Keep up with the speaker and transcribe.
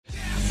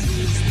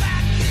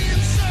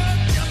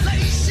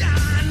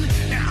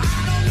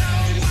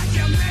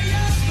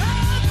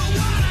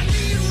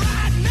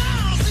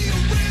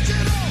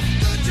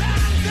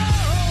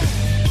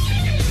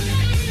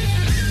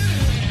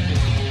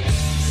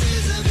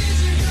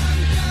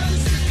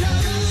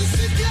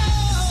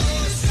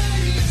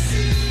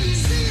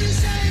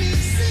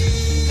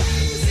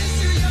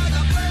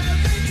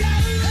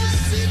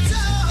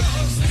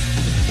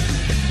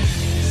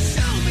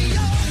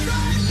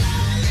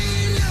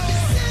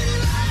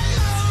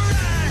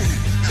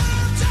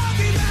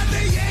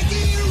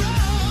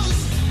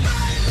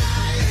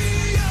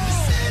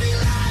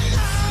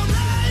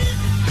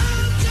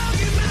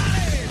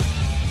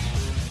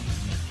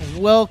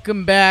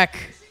welcome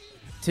back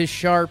to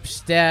Sharp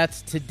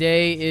Stats.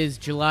 Today is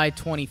July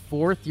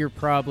 24th. You're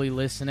probably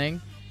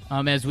listening.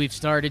 As we've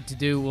started to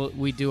do,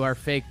 we do our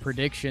fake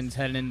predictions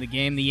heading into the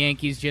game. The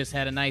Yankees just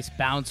had a nice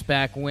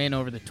bounce-back win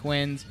over the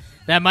Twins.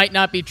 That might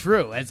not be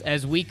true.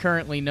 As we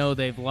currently know,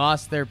 they've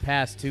lost their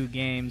past two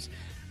games.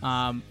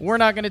 We're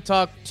not going to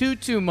talk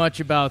too much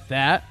about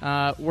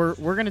that. We're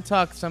going to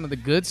talk some of the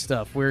good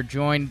stuff. We're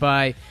joined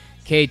by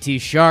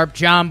KT Sharp.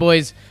 John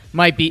Boys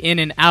might be in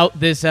and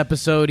out this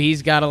episode.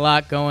 He's got a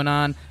lot going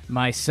on.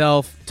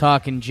 Myself,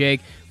 talking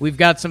Jake. We've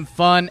got some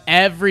fun.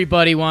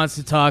 Everybody wants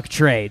to talk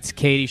trades.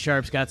 KT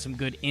Sharp's got some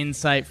good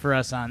insight for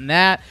us on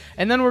that.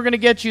 And then we're going to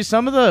get you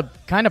some of the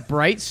kind of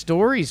bright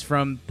stories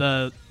from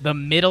the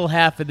middle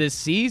half of this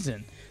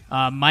season.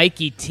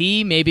 Mikey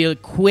T, maybe a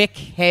quick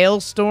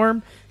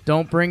hailstorm.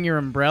 Don't bring your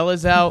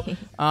umbrellas out.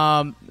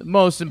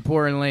 Most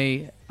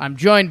importantly, I'm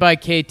joined by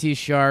KT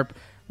Sharp.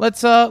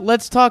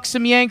 Let's talk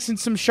some Yanks and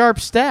some Sharp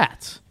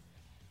Stats.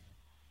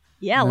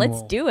 Yeah,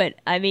 let's do it.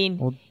 I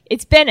mean,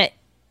 it's been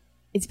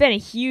a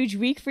huge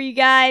week for you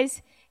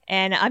guys,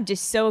 and I'm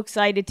just so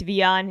excited to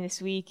be on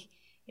this week.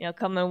 You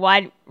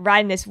know,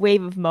 riding this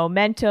wave of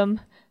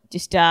momentum.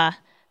 Just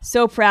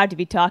so proud to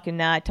be talking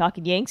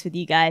Yanks with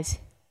you guys.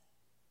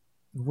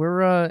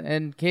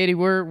 And Katie,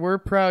 we're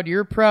proud.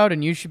 You're proud,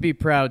 and you should be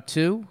proud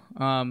too.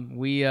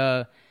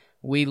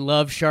 We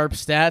love Sharp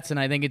Stats, and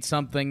I think it's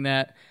something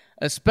that,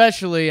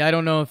 especially, I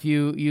don't know if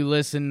you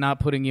listen, not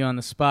putting you on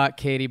the spot,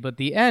 Katie, but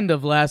the end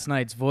of last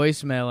night's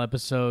voicemail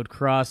episode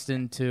crossed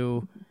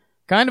into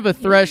kind of a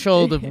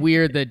threshold of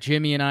weird that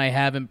Jimmy and I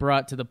haven't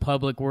brought to the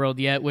public world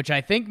yet, which I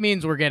think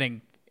means we're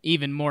getting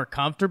even more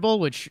comfortable,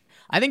 which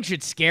I think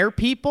should scare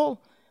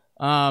people.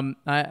 A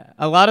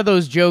lot of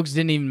those jokes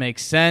didn't even make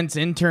sense.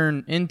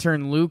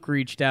 Intern Luke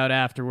reached out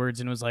afterwards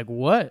and was like,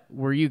 "What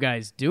were you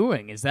guys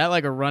doing? Is that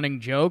like a running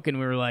joke?" And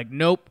we were like,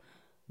 "Nope,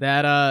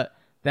 that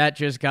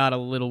just got a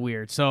little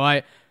weird."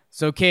 So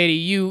Katie,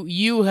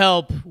 you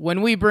help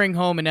when we bring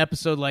home an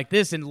episode like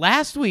this. In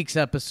last week's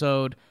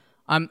episode,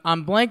 I'm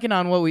blanking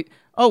on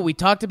what we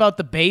talked about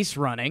the base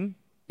running,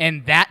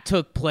 and that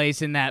took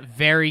place in that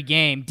very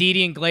game.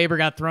 Didi and Glaber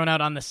got thrown out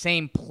on the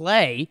same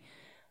play.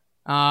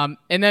 And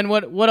then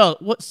what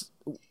else?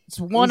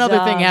 One other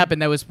thing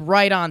happened that was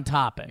right on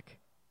topic.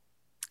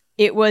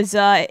 It was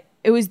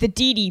the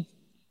Didi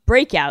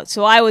breakout.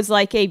 So I was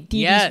like, "Hey,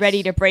 Didi's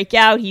ready to break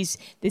out.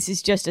 This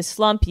is just a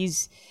slump.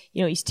 He's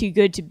too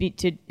good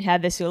to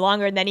have this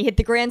longer." And then he hit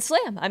the grand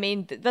slam. I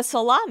mean, the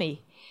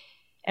salami.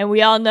 And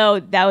we all know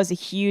that was a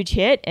huge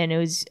hit. And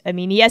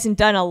he hasn't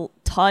done a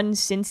ton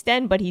since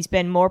then, but he's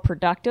been more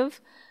productive.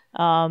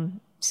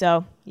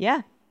 So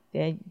yeah.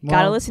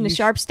 Got to listen to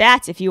Sharp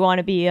Stats if you want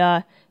to be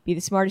the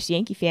smartest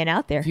Yankee fan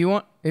out there.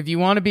 If you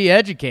want to be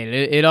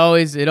educated, it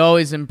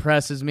always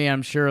impresses me.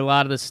 I'm sure a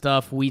lot of the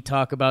stuff we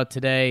talk about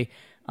today,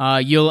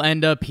 you'll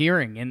end up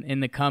hearing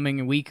in the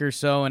coming week or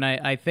so. And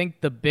I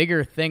think the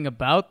bigger thing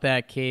about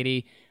that,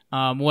 Katie,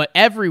 what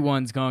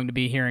everyone's going to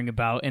be hearing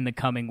about in the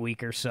coming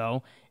week or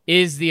so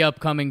is the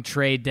upcoming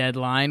trade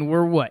deadline.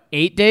 We're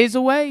 8 days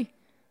away?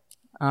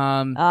 The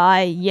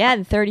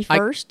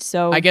 31st.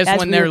 So I guess as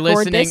when we they're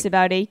record listening, this,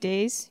 about 8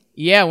 days.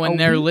 Yeah, when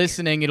they're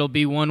listening, it'll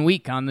be 1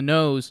 week on the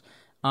nose.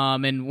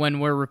 And when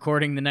we're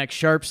recording the next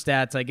Sharp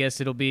Stats, I guess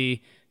it'll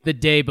be the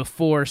day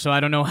before. So I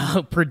don't know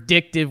how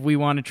predictive we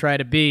want to try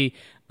to be.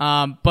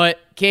 But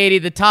Katie,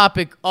 the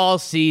topic all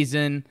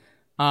season,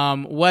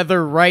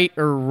 whether right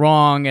or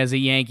wrong as a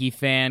Yankee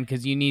fan,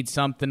 because you need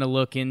something to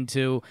look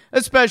into,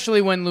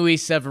 especially when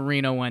Luis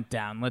Severino went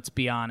down, let's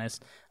be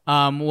honest,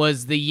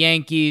 was the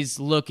Yankees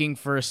looking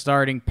for a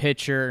starting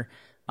pitcher,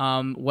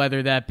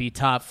 whether that be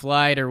top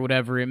flight or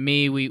whatever it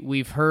may.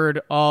 We've heard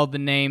all the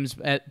names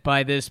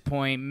by this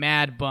point: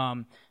 Mad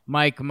Bum,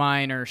 Mike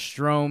Minor,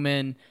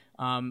 Stroman.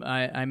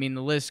 I mean,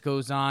 the list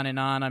goes on and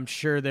on. I'm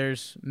sure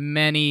there's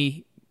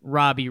many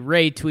Robbie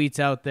Ray tweets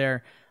out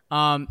there.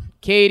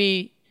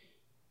 Katie,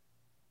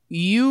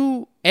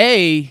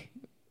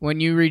 when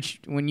you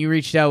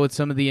reached out with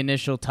some of the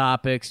initial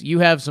topics, you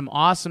have some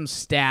awesome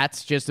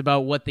stats just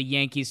about what the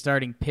Yankees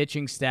starting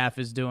pitching staff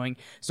is doing.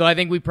 So I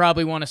think we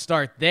probably want to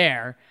start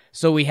there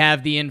so we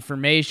have the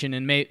information,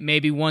 and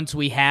maybe once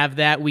we have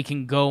that, we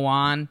can go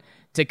on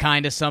to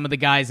kind of some of the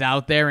guys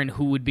out there and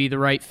who would be the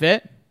right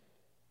fit.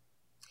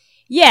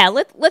 Yeah,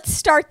 let's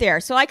start there.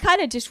 So I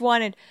kind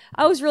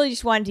of really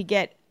just wanted to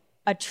get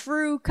a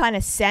true kind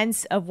of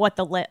sense of what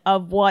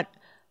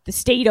the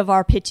state of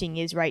our pitching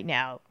is right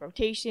now.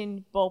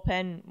 Rotation,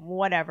 bullpen,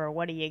 whatever.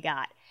 What do you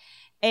got?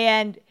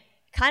 And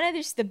kind of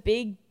just the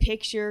big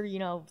picture,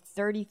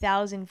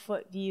 30,000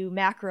 foot view,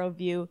 macro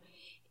view,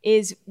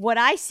 is what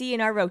I see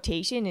in our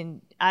rotation.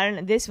 And I don't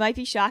know, this might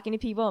be shocking to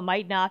people. It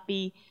might not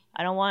be.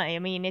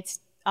 It's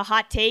a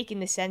hot take in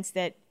the sense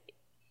that,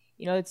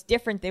 it's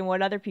different than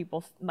what other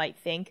people might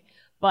think.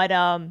 But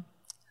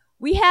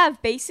we have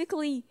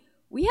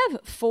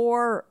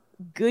 4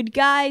 good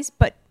guys,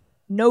 but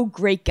no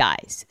great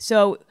guys.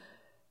 So,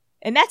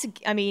 and that's,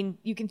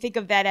 you can think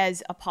of that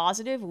as a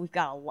positive.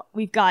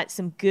 We've got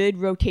some good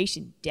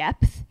rotation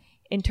depth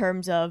in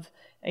terms of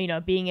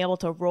being able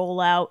to roll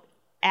out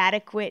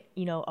adequate,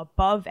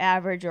 above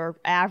average or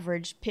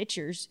average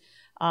pitchers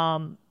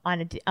on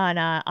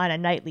a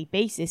nightly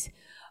basis.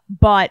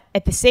 But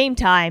at the same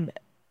time,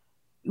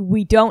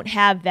 we don't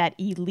have that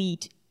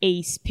elite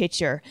ace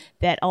pitcher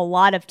that a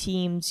lot of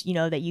teams,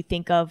 that you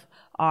think of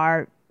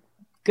are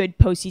good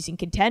postseason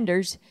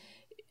contenders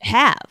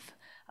have.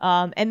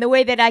 And the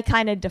way that I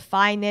kind of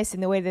define this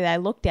and the way that I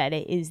looked at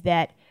it is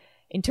that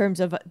in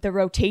terms of the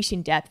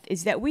rotation depth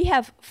is that we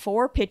have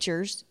 4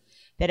 pitchers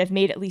that have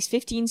made at least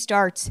 15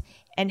 starts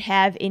and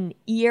have an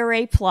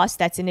ERA plus.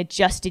 That's an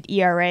adjusted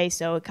ERA,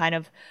 so it kind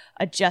of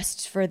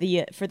adjusts for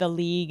the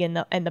league and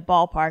the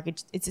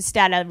ballpark. It's a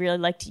stat I really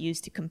like to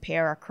use to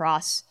compare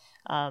across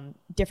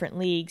different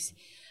leagues.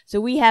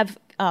 So we have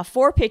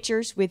 4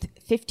 pitchers with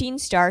 15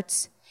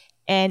 starts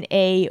and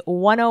a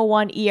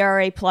 101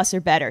 ERA plus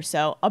or better,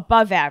 so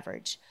above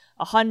average.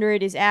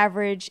 100 is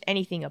average.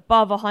 Anything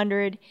above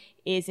 100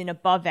 is an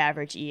above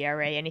average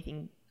ERA.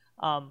 Anything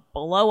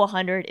below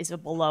 100 is a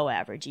below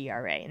average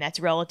ERA, and that's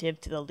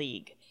relative to the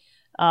league.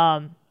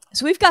 So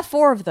we've got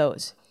 4 of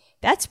those.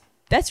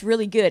 That's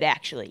really good,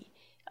 actually.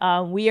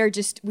 We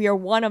are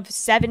one of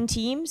 7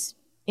 teams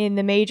in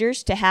the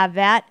majors to have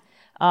that.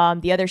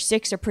 The other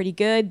 6 are pretty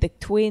good. The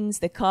Twins,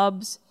 the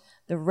Cubs,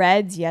 the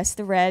Reds, the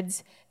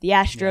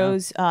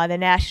Astros, the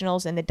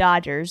Nationals, and the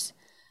Dodgers,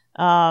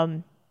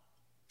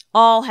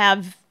 all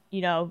have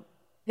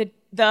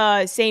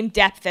the same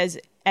depth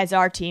as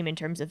our team in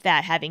terms of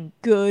that, having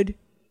good,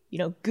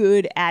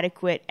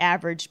 adequate,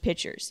 average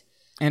pitchers.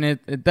 And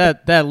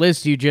that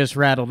list you just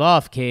rattled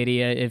off,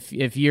 Katie,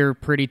 if you're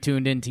pretty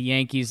tuned into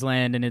Yankees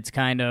land and it's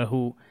kind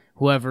of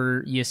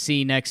whoever you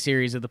see next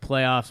series of the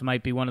playoffs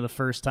might be one of the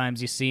first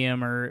times you see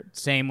him, or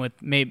same with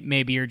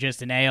maybe you're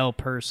just an AL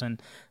person,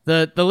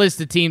 the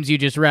list of teams you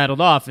just rattled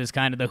off is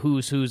kind of the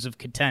who's of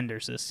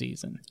contenders this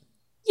season.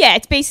 Yeah,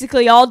 it's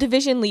basically all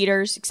division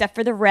leaders except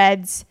for the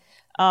Reds,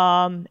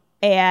 and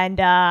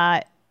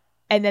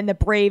then the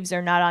Braves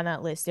are not on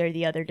that list. They're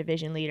the other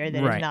division leader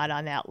that is not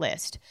on that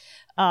list.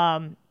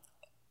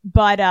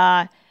 But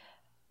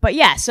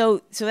yeah,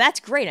 so that's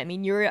great. I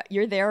mean,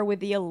 you're there with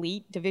the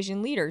elite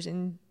division leaders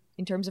in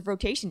terms of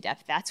rotation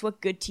depth. That's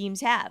what good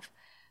teams have.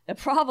 The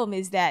problem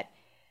is that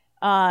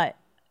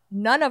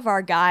none of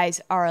our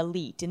guys are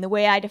elite. And the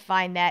way I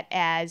define that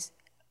as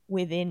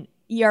within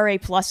ERA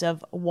plus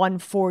of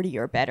 140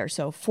 or better,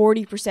 so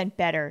 40%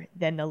 better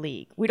than the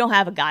league. We don't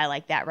have a guy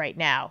like that right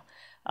now.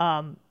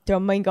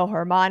 Domingo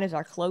Germán is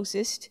our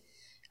closest.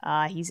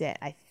 He's at,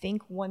 I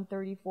think,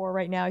 134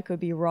 right now. I could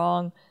be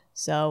wrong.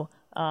 So,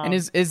 and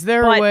is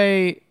there a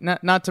way,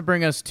 not to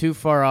bring us too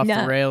far off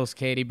the rails,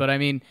 Katie, but I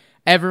mean,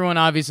 everyone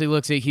obviously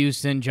looks at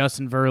Houston,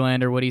 Justin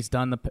Verlander, what he's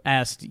done the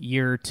past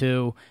year or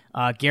two,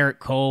 Garrett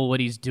Cole, what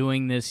he's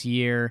doing this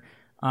year.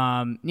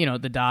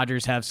 The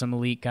Dodgers have some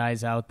elite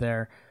guys out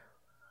there.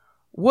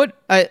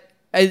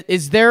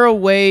 Is there a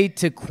way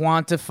to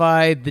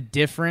quantify the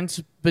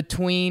difference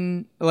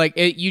between,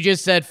 you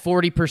just said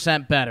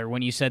 40% better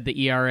when you said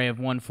the ERA of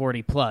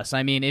 140 plus.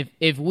 I mean,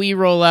 if we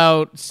roll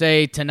out,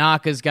 say,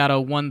 Tanaka's got a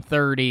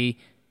 130,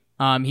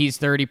 he's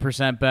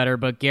 30% better,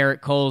 but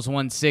Garrett Cole's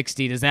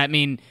 160, does that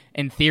mean,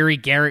 in theory,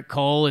 Garrett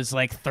Cole is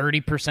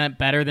 30%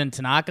 better than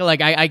Tanaka?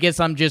 I guess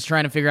I'm just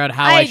trying to figure out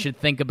how I should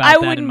think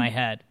about that in my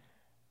head.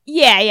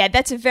 Yeah,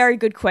 that's a very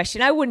good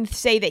question. I wouldn't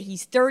say that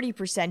he's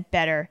 30%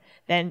 better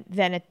than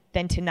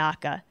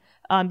Tanaka,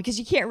 because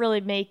you can't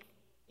really make,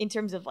 in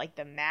terms of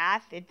the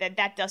math,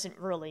 that doesn't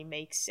really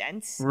make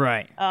sense.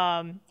 Right.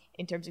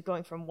 In terms of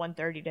going from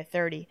 130 to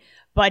 30,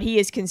 but he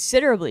is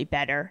considerably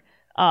better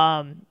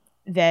than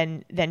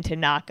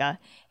Tanaka,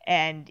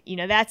 and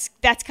that's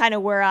kind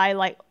of where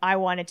I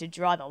wanted to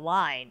draw the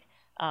line,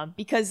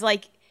 because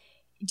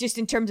just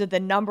in terms of the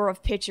number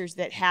of pitchers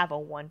that have a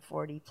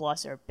 140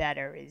 plus or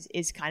better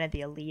is kind of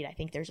the elite. I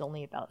think there's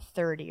only about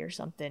 30 or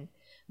something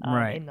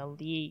in the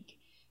league.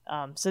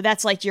 So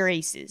that's your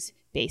aces,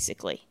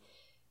 basically.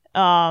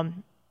 But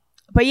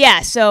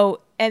yeah,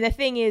 and the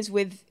thing is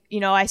with,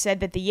 I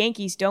said that the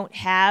Yankees don't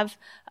have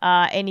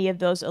any of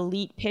those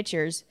elite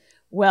pitchers.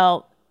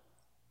 Well,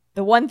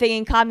 the one thing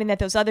in common that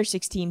those other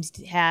 6 teams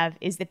have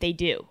is that they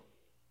do.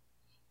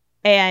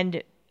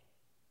 And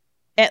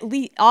at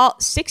least all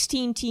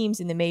 16 teams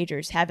in the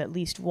majors have at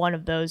least one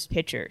of those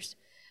pitchers.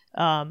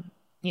 Some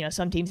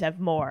teams have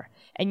more.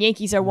 And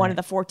Yankees are one of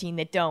the 14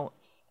 that don't.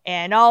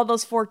 And all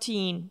those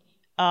 14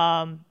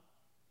 are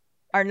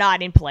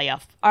not in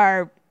playoff,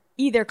 are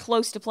either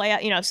close to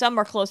playoff, some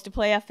are close to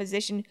playoff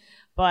position,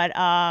 but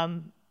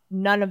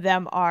none of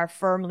them are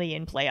firmly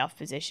in playoff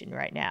position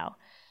right now.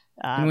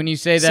 And when you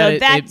say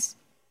that,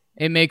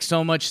 it makes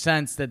so much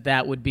sense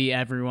that would be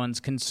everyone's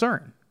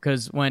concern.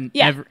 Because when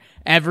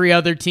every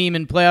other team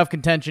in playoff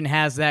contention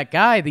has that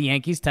guy, the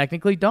Yankees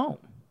technically don't.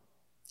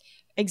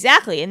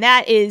 Exactly. And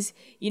that is,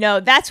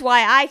 that's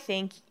why I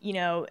think,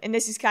 and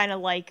this is kind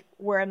of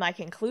where my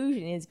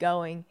conclusion is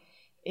going,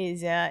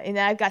 is, and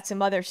I've got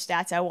some other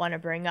stats I want to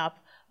bring up.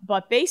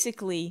 But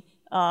basically,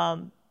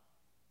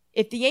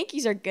 if the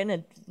Yankees are going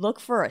to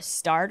look for a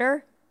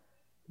starter,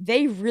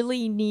 they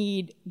really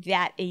need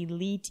that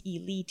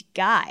elite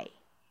guy,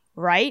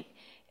 right?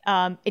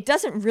 It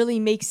doesn't really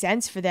make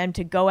sense for them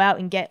to go out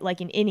and get like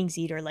an innings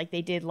eater like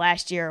they did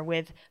last year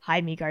with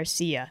Jaime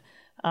Garcia.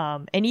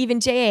 And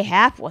even J.A.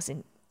 Happ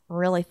wasn't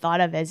really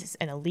thought of as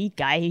an elite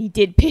guy. He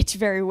did pitch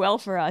very well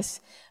for us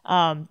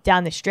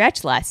down the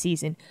stretch last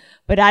season,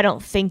 but I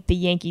don't think the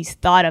Yankees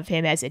thought of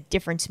him as a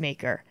difference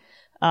maker.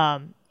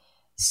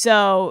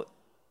 So,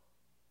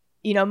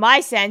 my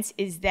sense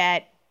is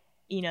that,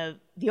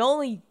 the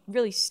only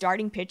really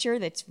starting pitcher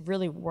that's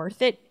really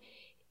worth it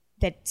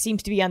that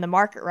seems to be on the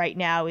market right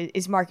now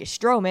is Marcus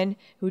Stroman,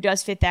 who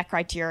does fit that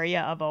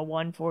criteria of a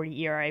 1.40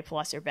 ERA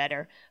plus or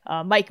better.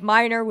 Mike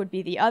Minor would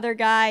be the other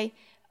guy.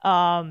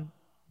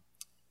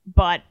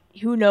 But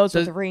who knows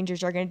what the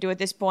Rangers are going to do at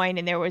this point.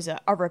 And there was a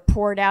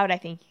report out, I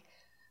think,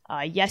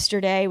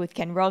 yesterday with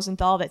Ken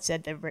Rosenthal that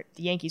said the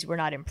Yankees were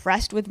not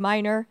impressed with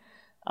Minor.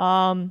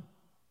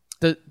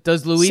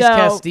 Does Luis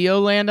Castillo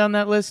land on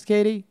that list,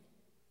 Katie?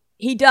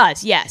 He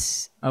does,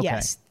 yes. Okay.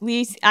 Yes.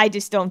 Luis, I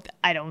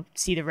don't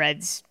see the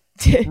Reds.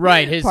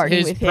 Right, his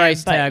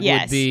price tag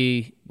yes.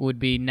 would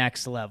be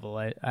next level.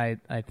 I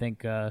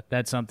think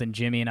that's something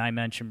Jimmy and I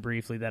mentioned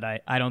briefly that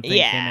I don't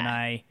think him and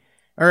I,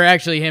 or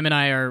actually him and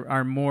I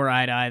are more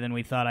eye to eye than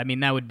we thought. I mean,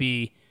 that would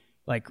be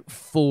like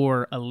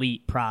 4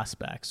 elite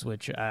prospects,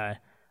 which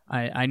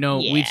I know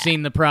we've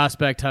seen the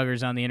prospect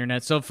huggers on the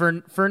internet. So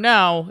for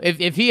now,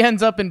 if he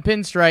ends up in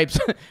pinstripes,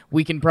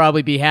 we can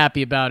probably be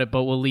happy about it,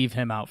 but we'll leave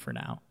him out for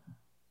now.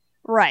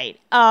 Right.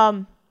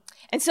 And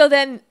so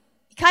then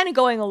kind of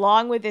going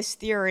along with this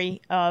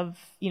theory of,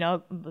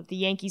 the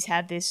Yankees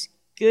have this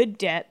good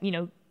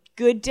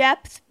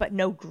depth, but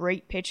no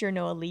great pitcher,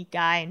 no elite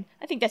guy. And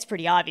I think that's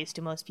pretty obvious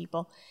to most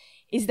people,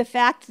 is the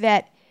fact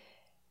that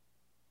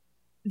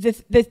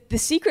the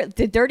secret,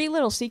 the dirty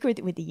little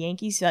secret with the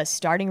Yankees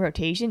starting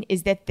rotation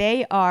is that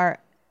they are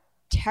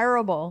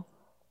terrible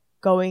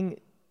going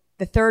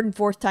the third and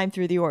fourth time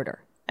through the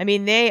order. I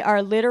mean, they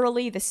are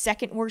literally the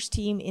second worst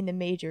team in the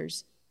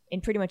majors in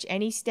pretty much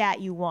any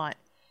stat you want,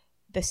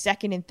 the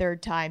second and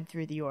third time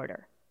through the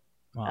order.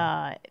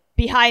 Wow.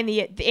 Behind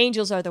the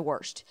Angels are the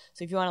worst.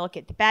 So if you want to look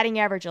at the batting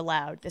average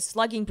allowed, the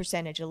slugging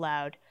percentage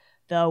allowed,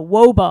 the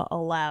WOBA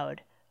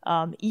allowed,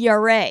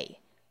 ERA,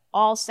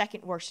 all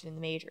second worst in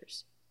the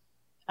majors.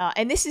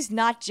 And this is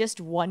not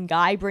just one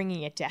guy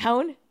bringing it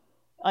down.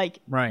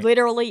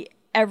 Literally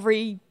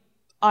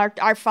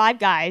our 5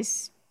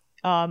 guys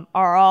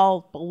are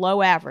all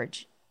below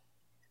average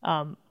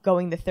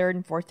going the third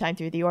and fourth time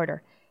through the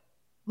order.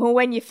 Well,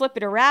 when you flip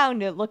it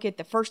around and look at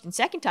the first and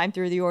second time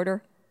through the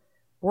order,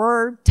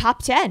 we're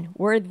top 10.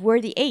 We're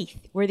the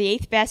 8th. We're the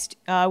 8th best.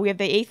 We have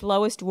the 8th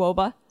lowest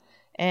WOBA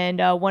and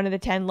one of the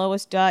 10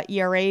 lowest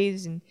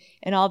ERAs and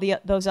all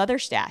those other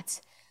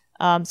stats.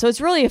 So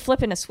it's really a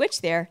flip and a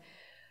switch there.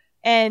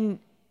 And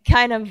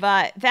kind of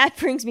that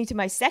brings me to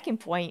my second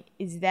point,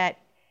 is that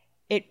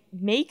it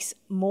makes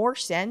more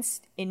sense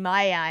in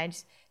my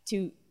eyes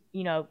to,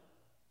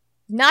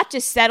 not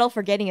just settle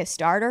for getting a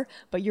starter,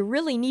 but you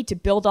really need to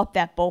build up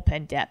that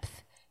bullpen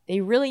depth. They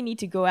really need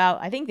to go out.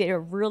 I think they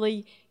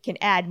really can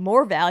add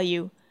more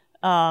value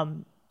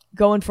going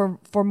for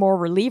more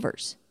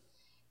relievers.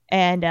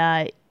 And,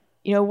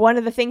 one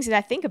of the things that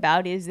I think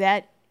about is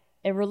that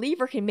a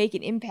reliever can make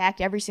an impact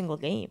every single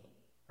game,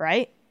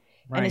 right?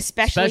 And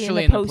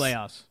especially in the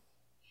playoffs.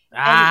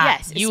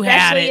 Yes, you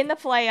had it. In the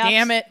playoffs.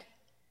 Damn it.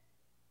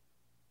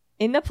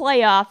 In the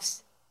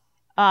playoffs,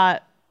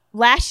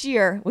 last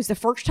year was the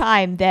first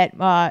time that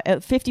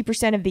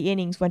 50% of the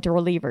innings went to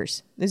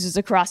relievers. This is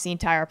across the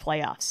entire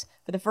playoffs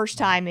for the first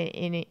time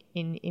in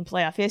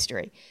playoff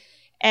history.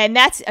 And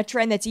that's a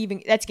trend that's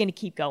going to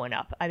keep going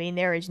up. I mean,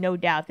 there is no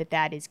doubt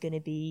that is going to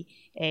be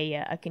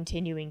a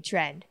continuing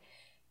trend.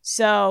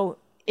 So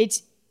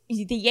it's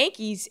the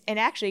Yankees, and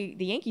actually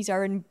the Yankees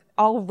are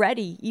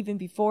already, even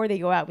before they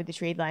go out with the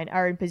trade line,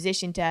 are in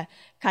position to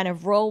kind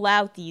of roll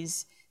out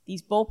these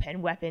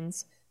bullpen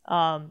weapons,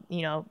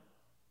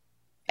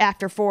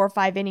 after 4 or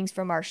 5 innings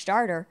from our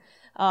starter,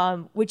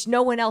 which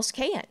no one else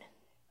can.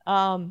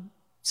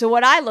 So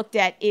what I looked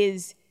at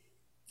is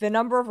the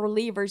number of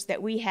relievers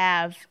that we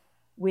have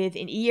with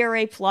an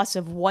ERA plus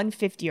of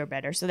 150 or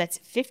better. So that's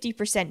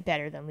 50%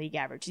 better than league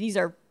average. These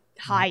are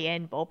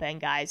high-end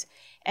bullpen guys,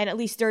 and at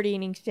least 30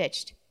 innings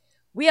pitched.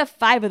 We have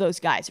 5 of those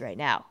guys right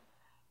now,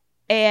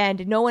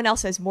 and no one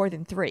else has more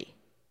than 3.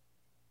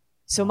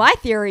 So my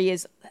theory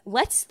is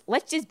let's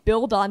just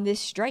build on this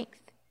strength,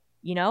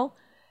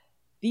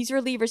 These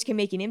relievers can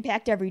make an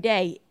impact every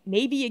day.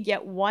 Maybe you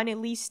get one at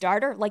least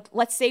starter. Like,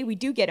 let's say we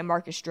do get a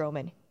Marcus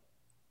Stroman.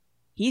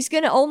 He's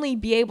going to only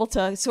be able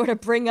to sort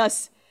of bring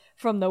us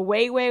from the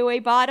way, way, way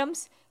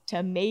bottoms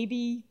to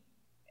maybe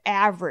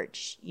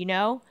average,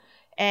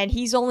 And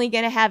he's only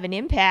going to have an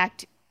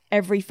impact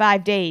every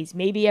 5 days,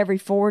 maybe every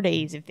 4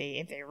 days if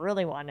they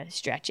really want to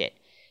stretch it.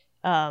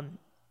 And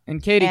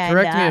Katie,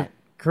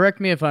 correct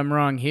me if I'm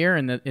wrong here,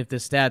 and if the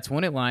stats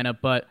wouldn't line up,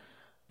 but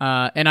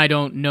and I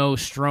don't know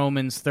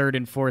Stroman's third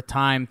and fourth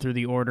time through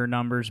the order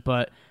numbers,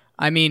 but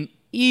I mean,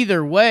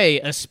 either way,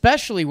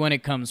 especially when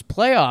it comes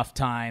playoff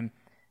time,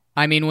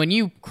 I mean, when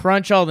you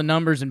crunch all the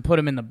numbers and put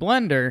them in the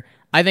blender,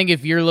 I think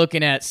if you're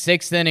looking at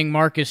 6th inning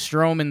Marcus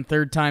Stroman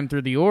third time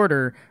through the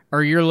order,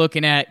 or you're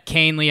looking at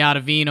Canely,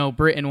 Ottavino,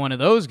 Britton, one of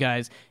those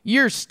guys,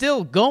 you're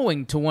still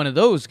going to one of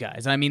those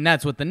guys. I mean,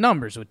 that's what the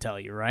numbers would tell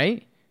you,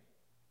 right?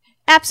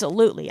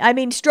 Absolutely. I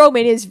mean,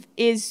 Stroman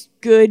is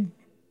good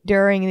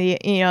during the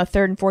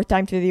third and fourth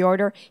time through the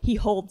order. He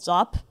holds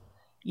up.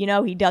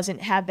 He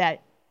doesn't have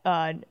that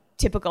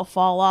typical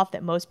fall off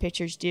that most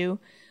pitchers do.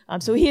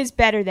 So he is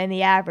better than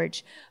the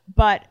average.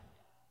 But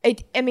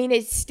it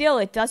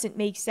doesn't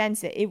make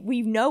sense that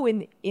we know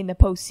in the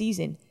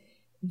postseason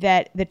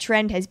that the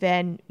trend has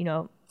been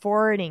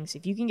 4 innings.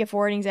 If you can get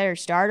 4 innings at your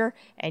starter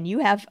and you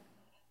have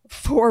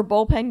 4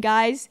 bullpen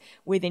guys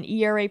with an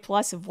ERA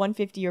plus of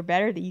 150 or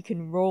better that you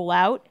can roll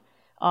out,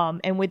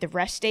 and with the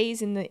rest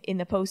days in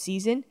the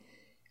postseason,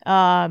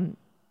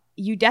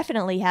 you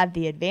definitely have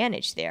the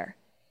advantage there.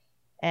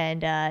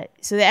 And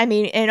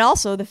and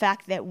also the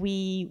fact that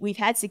we've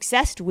had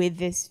success with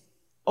this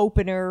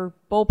opener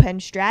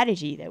bullpen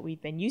strategy that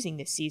we've been using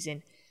this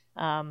season.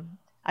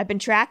 I've been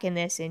tracking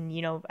this, and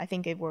I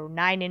think we're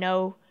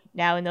 9-0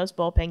 now in those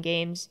bullpen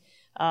games.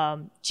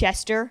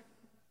 Chester,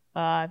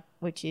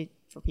 which is,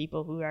 for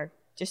people who are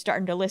just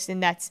starting to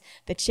listen, that's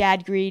the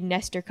Chad Green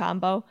Nestor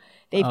combo.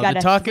 They've got the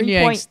Talking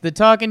Yanks. The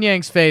Talking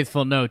Yanks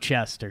faithful know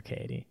Chester,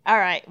 Katie. All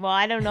right. Well,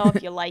 I don't know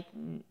if you like,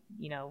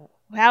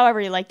 however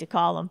you like to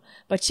call them,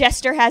 but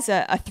Chester has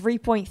a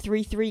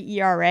 3.33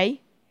 ERA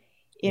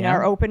in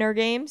our opener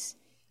games.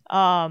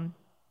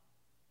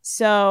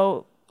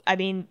 So I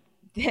mean,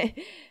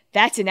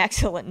 that's an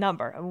excellent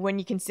number when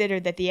you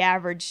consider that the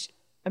average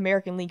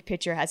American League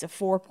pitcher has a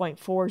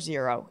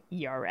 4.40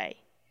 ERA.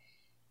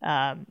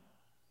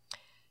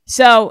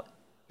 So,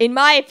 in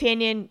my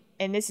opinion,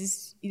 and this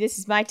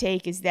is my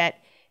take, is that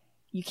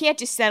you can't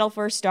just settle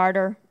for a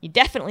starter. You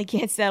definitely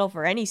can't settle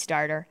for any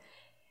starter.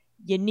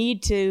 You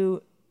need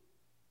to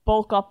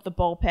bulk up the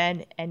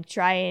bullpen and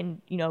try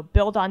and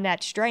build on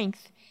that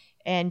strength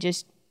and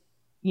just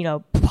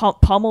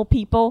pummel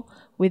people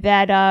with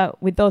that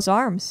with those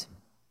arms.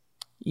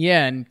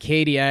 Yeah, and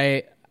Katie,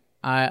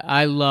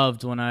 I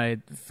loved when I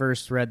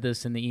first read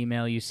this in the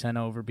email you sent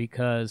over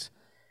because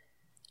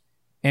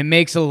it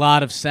makes a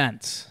lot of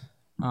sense.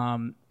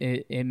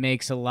 It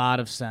makes a lot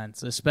of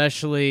sense,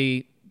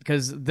 especially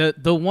because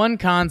the one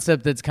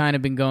concept that's kind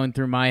of been going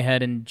through my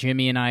head and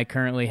Jimmy and I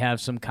currently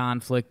have some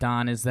conflict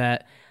on is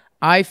that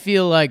I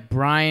feel like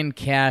Brian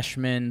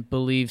Cashman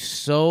believes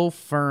so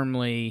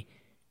firmly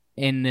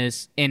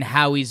in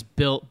how he's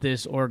built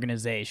this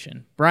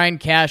organization. Brian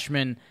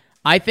Cashman,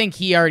 I think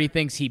he already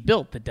thinks he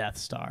built the Death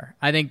Star.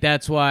 I think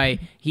that's why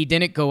he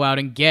didn't go out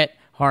and get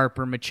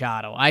Harper,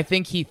 Machado. I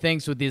think he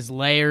thinks with his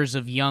layers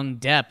of young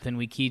depth, and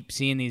we keep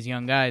seeing these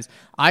young guys,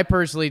 I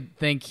personally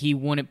think he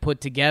wouldn't put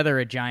together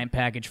a giant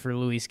package for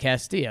Luis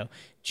Castillo.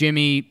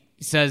 Jimmy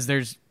says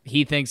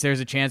he thinks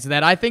there's a chance of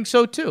that. I think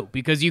so too,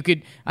 because you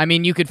could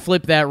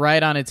flip that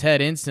right on its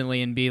head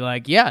instantly and be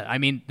like, yeah, I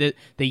mean, the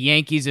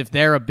Yankees, if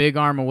they're a big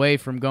arm away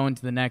from going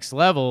to the next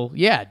level,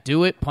 yeah,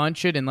 do it,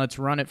 punch it, and let's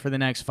run it for the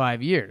next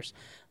 5 years.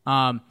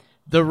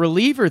 The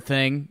reliever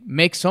thing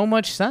makes so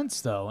much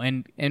sense, though.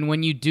 And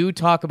when you do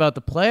talk about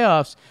the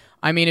playoffs,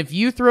 I mean, if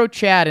you throw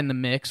Chad in the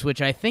mix,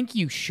 which I think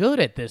you should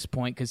at this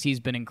point because he's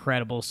been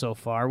incredible so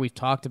far. We've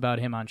talked about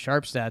him on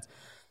Sharp Stats.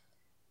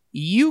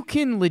 You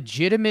can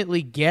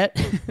legitimately get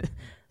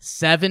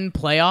 7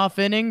 playoff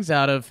innings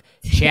out of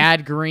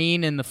Chad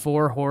Green and the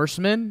Four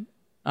Horsemen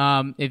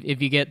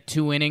if you get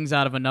 2 innings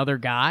out of another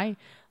guy.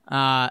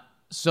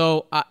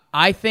 So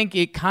I think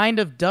it kind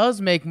of does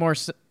make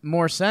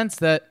more sense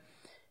that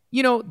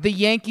the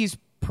Yankees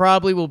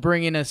probably will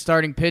bring in a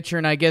starting pitcher,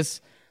 and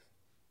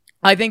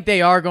I think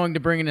they are going to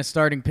bring in a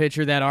starting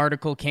pitcher. That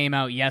article came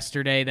out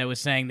yesterday that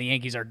was saying the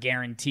Yankees are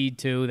guaranteed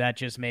to. That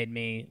just made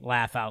me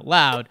laugh out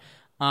loud.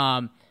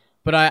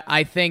 But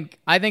I think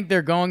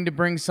they're going to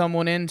bring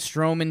someone in.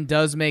 Stroman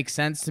does make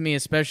sense to me,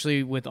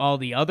 especially with all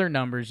the other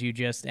numbers you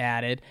just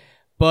added.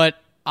 But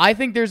I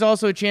think there's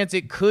also a chance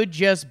it could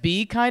just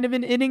be kind of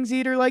an innings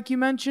eater, like you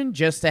mentioned,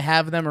 just to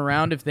have them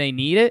around if they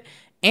need it.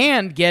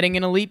 And getting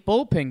an elite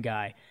bullpen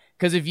guy.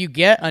 Because if you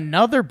get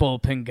another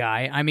bullpen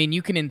guy, I mean,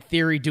 you can in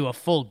theory do a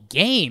full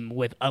game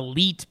with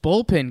elite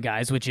bullpen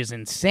guys, which is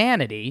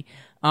insanity.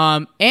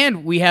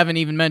 And we haven't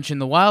even mentioned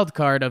the wild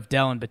card of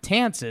Dellin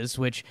Betances,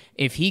 which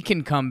if he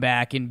can come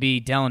back and be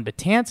Dellin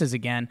Betances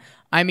again,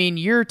 I mean,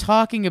 you're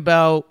talking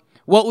about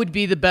what would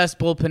be the best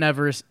bullpen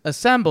ever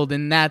assembled,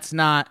 and that's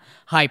not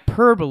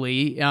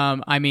hyperbole.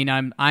 I mean,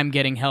 I'm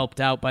getting helped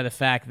out by the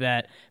fact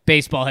that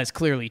baseball has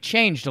clearly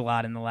changed a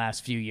lot in the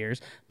last few years,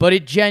 but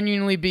it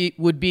genuinely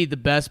would be the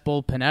best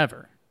bullpen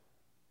ever.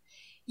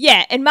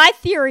 Yeah, and my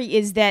theory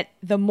is that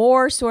the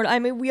more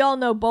we all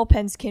know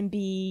bullpens can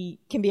be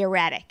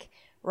erratic,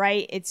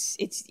 right? It's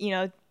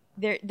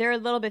they're a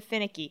little bit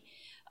finicky,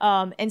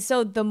 and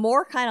so the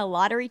more kind of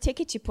lottery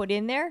tickets you put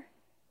in there,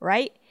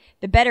 right,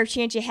 the better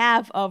chance you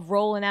have of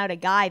rolling out a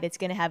guy that's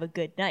going to have a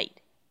good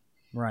night.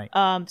 Right.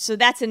 So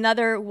that's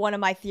another one of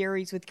my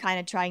theories with kind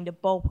of trying to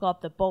bulk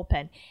up the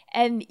bullpen.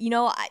 And,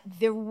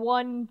 the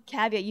one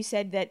caveat you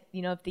said that,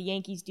 if the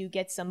Yankees do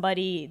get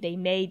somebody, they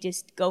may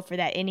just go for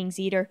that innings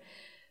eater.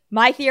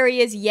 My theory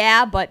is,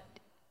 but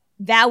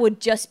that would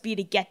just be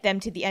to get them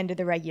to the end of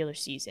the regular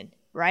season,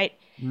 right?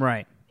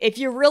 Right. If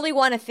you really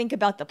want to think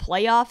about the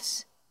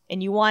playoffs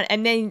and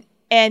the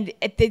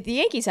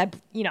Yankees have,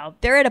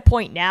 they're at a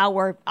point now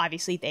where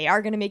obviously they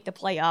are going to make the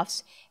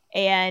playoffs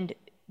and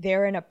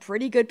they're in a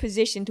pretty good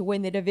position to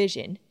win the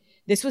division.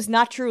 This was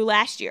not true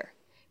last year.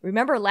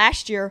 Remember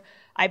last year,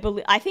 I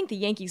think the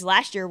Yankees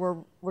last year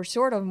were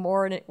sort of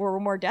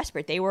more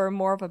desperate. They were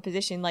more of a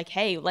position like,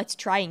 hey, let's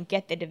try and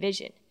get the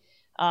division.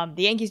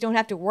 The Yankees don't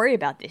have to worry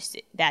about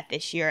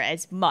this year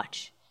as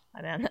much.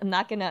 I mean, I'm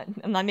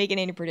not making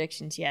any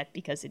predictions yet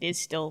because it is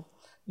still,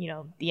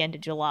 the end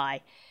of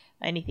July.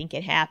 Anything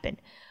can happen.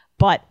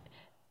 But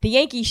the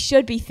Yankees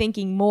should be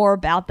thinking more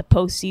about the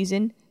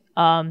postseason,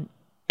 and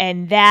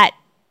that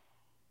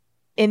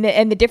and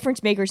the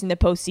difference makers in the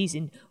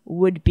postseason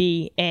would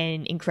be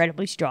an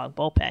incredibly strong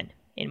bullpen,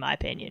 in my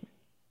opinion.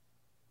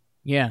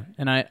 Yeah,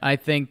 and I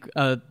think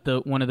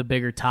one of the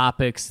bigger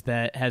topics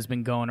that has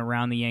been going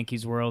around the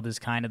Yankees world is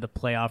kind of the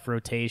playoff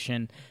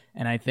rotation.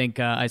 And I think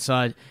I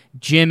saw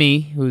Jimmy,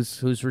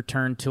 who's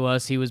returned to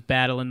us, he was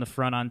battling the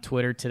front on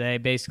Twitter today,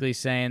 basically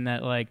saying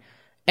that,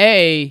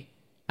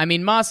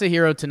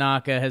 Masahiro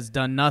Tanaka has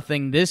done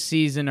nothing this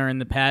season or in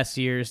the past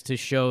years to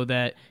show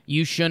that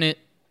you shouldn't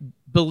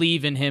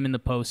believe in him in the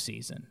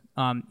postseason.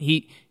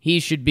 He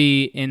should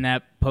be in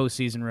that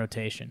postseason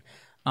rotation.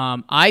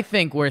 I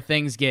think where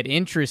things get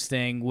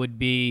interesting would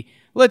be,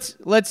 let's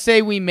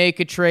say we make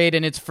a trade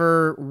and it's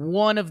for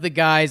one of the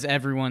guys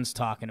everyone's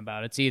talking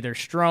about. It's either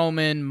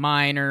Stroman,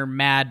 Minor,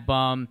 Mad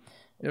Bum,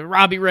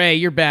 Robbie Ray,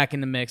 you're back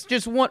in the mix.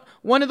 Just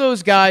one of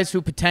those guys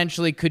who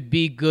potentially could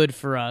be good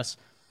for us.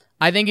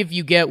 I think if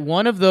you get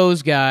one of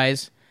those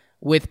guys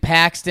with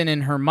Paxton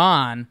and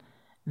Herman,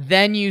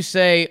 then you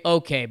say,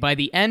 okay, by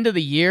the end of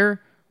the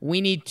year,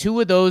 we need two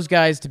of those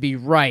guys to be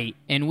right,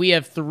 and we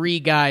have three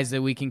guys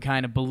that we can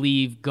kind of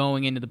believe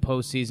going into the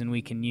postseason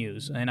we can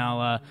use. And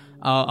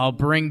I'll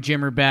bring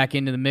Jimmer back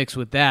into the mix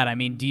with that. I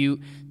mean, do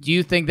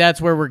you think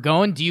that's where we're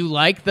going? Do you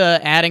like the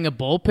adding a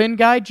bullpen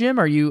guy, Jim?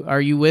 Are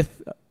you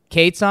with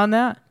Cates on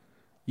that?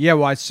 Yeah,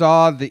 well, I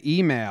saw the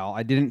email.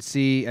 I didn't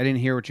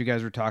hear what you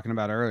guys were talking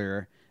about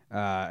earlier.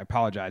 I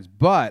apologize,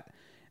 but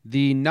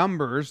the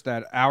numbers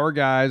that our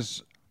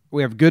guys,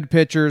 we have good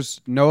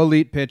pitchers, no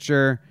elite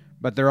pitcher,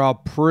 but they're all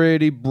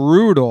pretty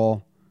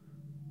brutal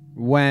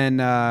when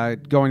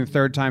going the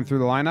third time through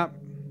the lineup.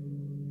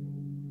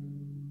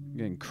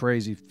 Getting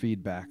crazy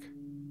feedback.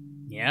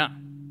 Yeah.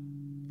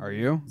 Are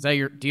you? Is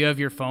that do you have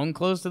your phone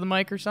close to the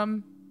mic or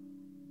something?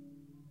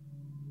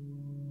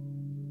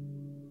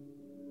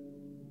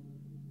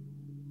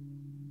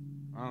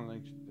 I don't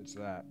think it's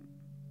that.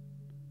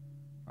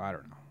 I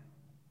don't know.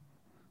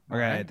 I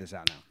gotta edit this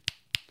out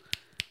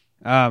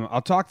now.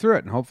 I'll talk through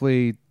it, and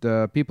hopefully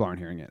the people aren't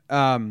hearing it.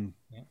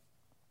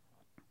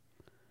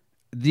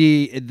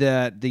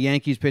 The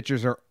Yankees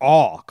pitchers are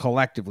all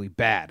collectively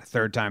bad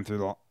third time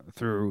through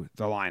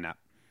the lineup,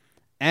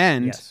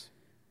 and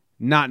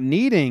not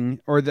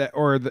needing or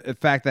the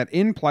fact that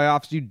in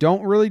playoffs you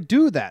don't really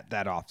do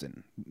that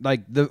often.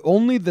 Like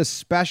only the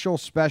special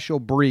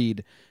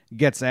breed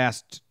gets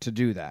asked to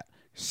do that.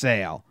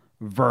 Sale,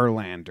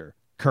 Verlander,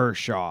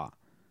 Kershaw.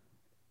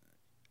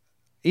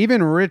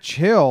 Even Rich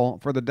Hill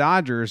for the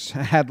Dodgers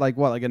had like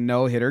a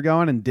no-hitter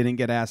going and didn't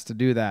get asked to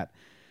do that.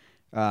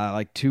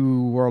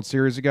 2 World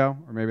Series ago,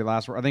 or maybe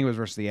last. I think it was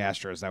versus the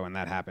Astros when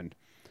that happened.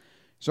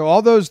 So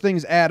all those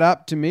things add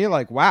up to me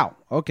like, wow,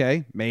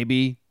 okay,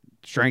 maybe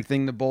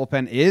strengthening the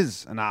bullpen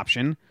is an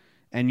option,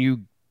 and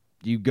you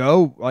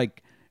go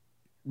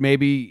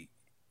maybe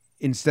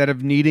instead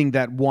of needing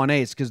that one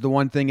ace, because the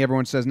one thing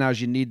everyone says now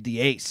is you need the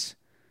ace.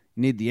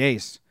 You need the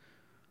ace.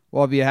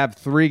 Well, if you have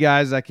 3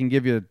 guys that can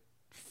give you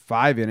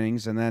 5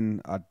 innings and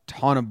then a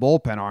ton of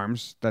bullpen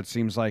arms, that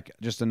seems like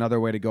just another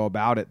way to go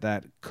about it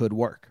that could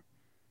work.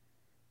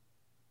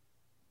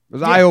 It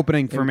was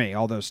eye-opening for me,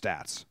 all those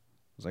stats. I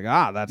was like,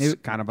 that's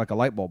kind of like a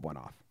light bulb went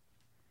off.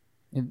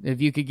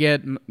 If you could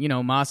get,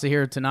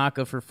 Masahiro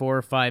Tanaka for 4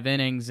 or 5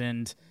 innings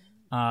and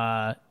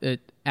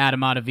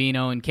Adam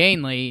Ottavino and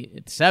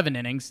Canely 7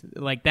 innings,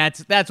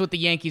 that's what the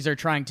Yankees are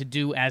trying to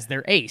do as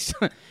their ace.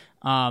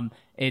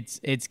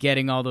 It's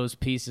getting all those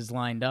pieces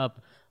lined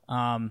up.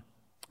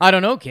 I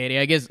don't know, Katie.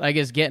 I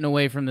guess getting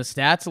away from the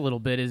stats a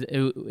little bit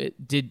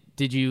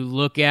did you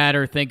look at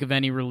or think of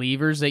any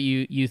relievers that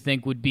you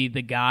think would be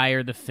the guy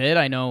or the fit?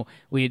 I know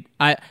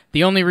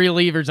the only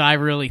relievers I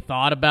really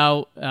thought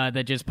about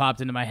that just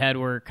popped into my head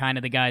were kind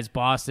of the guys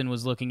Boston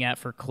was looking at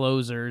for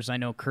closers. I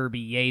know Kirby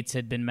Yates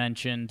had been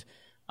mentioned.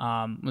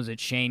 Was it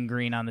Shane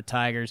Green on the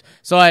Tigers?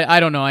 So I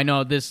don't know. I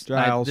know this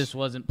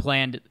wasn't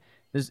planned.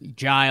 This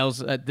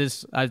Giles,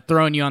 I've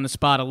thrown you on the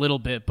spot a little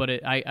bit, but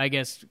I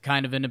guess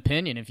kind of an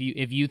opinion if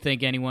you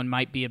think anyone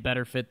might be a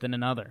better fit than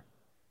another.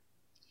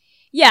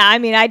 Yeah, I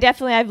mean,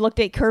 I've looked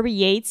at Kirby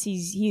Yates.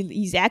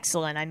 He's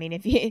excellent. I mean,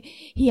 if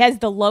he has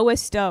the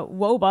lowest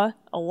WOBA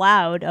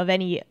allowed of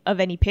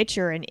any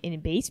pitcher in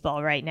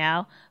baseball right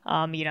now.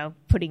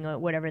 Putting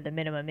whatever the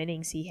minimum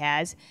innings he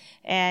has,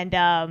 and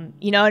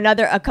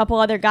a couple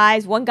other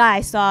guys. One guy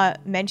I saw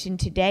mentioned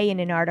today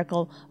in an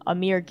article,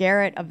 Amir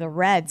Garrett of the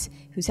Reds,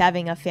 who's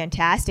having a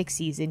fantastic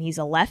season. He's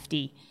a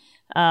lefty.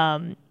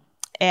 And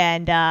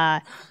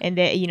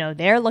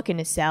they're looking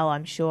to sell,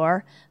 I'm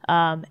sure.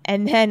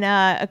 And then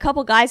a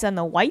couple guys on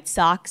the White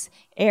Sox,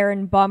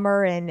 Aaron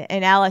Bummer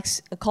and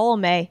Alex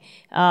Colome,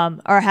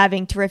 are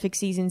having terrific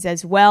seasons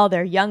as well.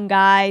 They're young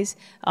guys.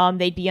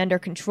 They'd be under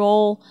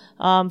control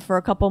for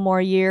a couple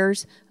more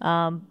years.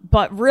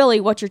 But really,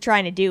 what you're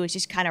trying to do is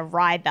just kind of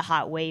ride the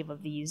hot wave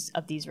of these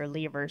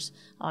relievers.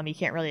 You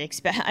can't really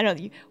expect.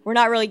 We're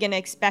not really going to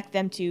expect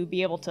them to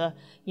be able to,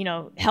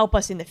 help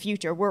us in the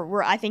future.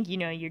 I think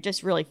you're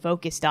just really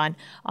focused on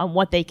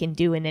what they can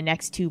do in the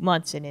next 2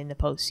 months and in the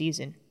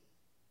postseason.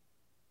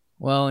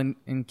 Well,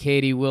 and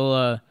Katie,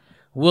 we'll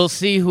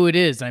see who it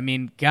is. I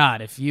mean,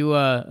 God, if you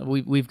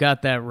we've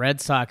got that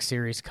Red Sox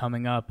series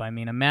coming up. I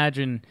mean,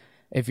 imagine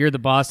if you're the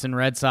Boston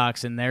Red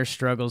Sox and their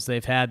struggles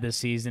they've had this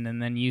season,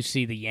 and then you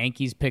see the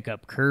Yankees pick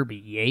up Kirby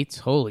Yates.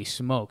 Holy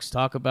smokes!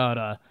 Talk about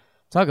a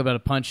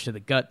punch to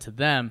the gut to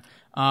them.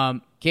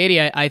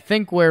 Katie, I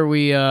think where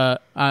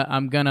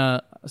I'm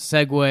gonna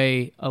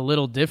segue a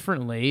little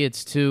differently.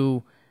 It's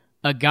to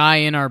a guy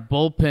in our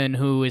bullpen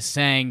who is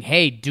saying,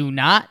 "Hey, do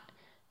not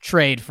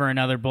trade for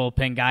another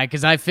bullpen guy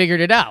because I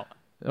figured it out.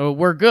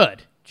 We're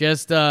good.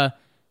 Just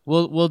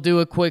we'll do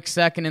a quick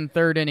second and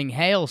third inning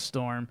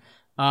hailstorm."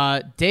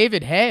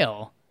 David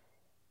Hale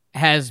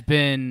has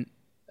been,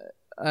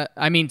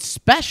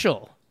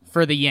 special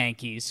for the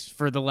Yankees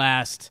for the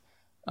last,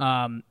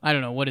 month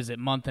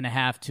and a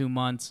half, 2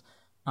 months.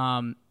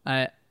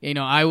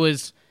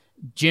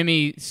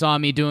 Jimmy saw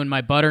me doing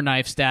my butter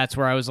knife stats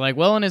where I was like,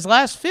 well, in his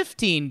last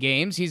 15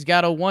 games, he's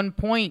got a 1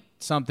 point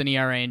something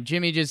ERA. And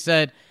Jimmy just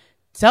said,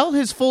 tell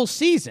his full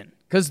season,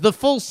 because the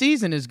full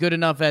season is good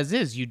enough as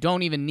is. You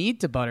don't even need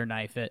to butter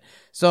knife it.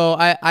 So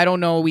I don't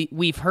know.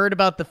 We've heard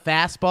about the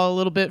fastball a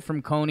little bit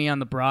from Coney on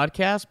the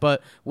broadcast,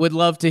 but would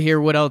love to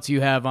hear what else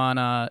you have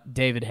on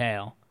David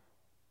Hale.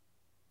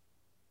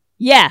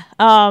 Yeah.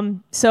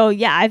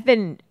 I've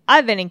been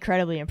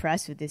incredibly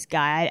impressed with this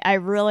guy.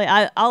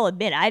 I'll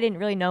admit I didn't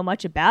really know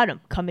much about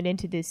him coming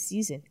into this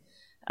season.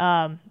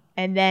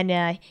 And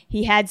then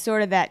he had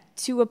sort of that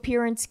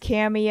 2-appearance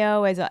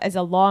cameo as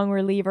a long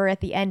reliever at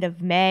the end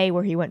of May,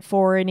 where he went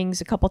 4 innings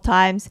a couple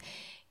times.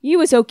 He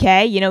was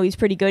okay. He was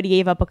pretty good. He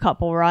gave up a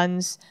couple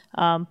runs.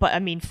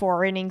 But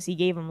 4 innings, he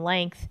gave him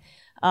length.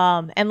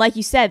 And like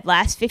you said,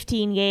 last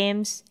 15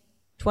 games,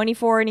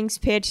 24 innings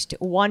pitched,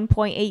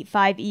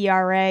 1.85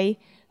 ERA.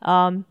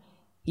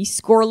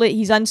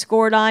 He's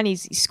unscored on.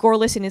 He's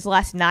scoreless in his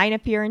last 9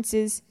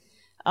 appearances.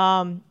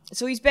 So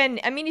he's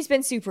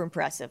been super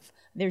impressive.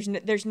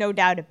 There's no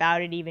doubt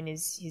about it. Even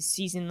his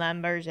season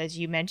numbers, as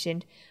you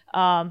mentioned.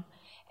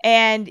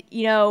 And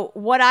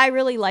what I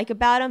really like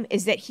about him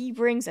is that he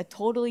brings a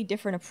totally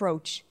different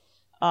approach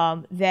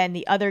than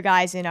the other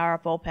guys in our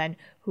bullpen,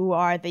 who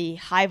are the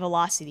high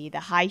velocity, the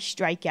high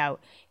strikeout,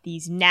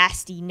 these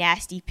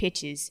nasty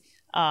pitches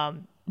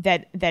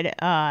that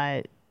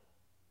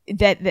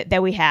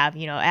we have,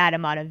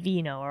 Adam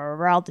Ottavino or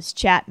Aroldis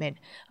Chapman,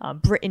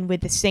 Britton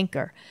with the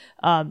sinker,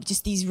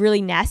 just these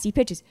really nasty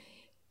pitches.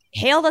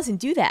 Hale doesn't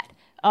do that.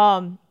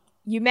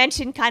 You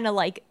mentioned kind of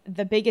like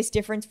the biggest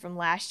difference from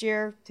last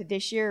year to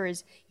this year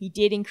is he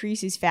did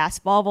increase his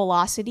fastball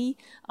velocity,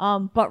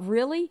 but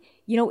really,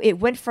 it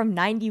went from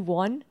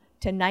 91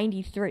 to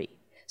 93.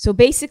 So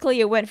basically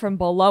it went from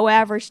below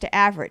average to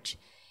average.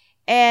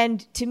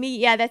 And to me,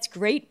 yeah, that's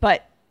great,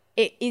 but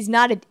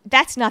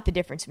that's not the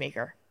difference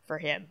maker for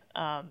him,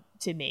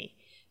 to me.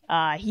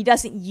 He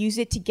doesn't use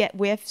it to get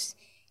whiffs.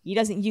 He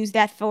doesn't use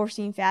that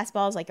four-seam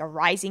fastball as like a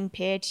rising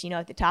pitch,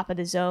 at the top of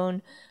the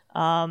zone,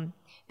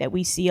 that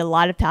we see a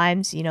lot of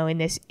times, in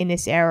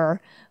this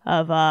era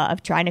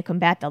of trying to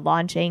combat the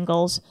launch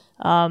angles.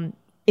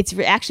 It's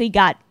actually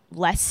got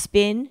less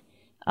spin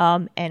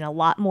and a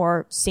lot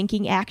more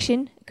sinking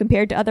action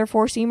compared to other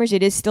four-seamers.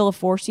 It is still a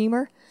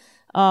four-seamer.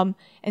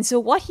 And so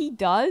what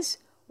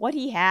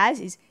he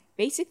has is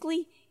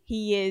basically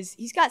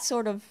he's got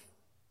sort of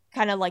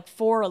kind of like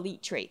 4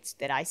 elite traits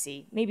that I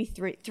see, maybe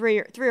three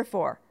or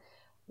four.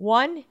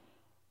 One,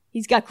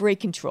 he's got great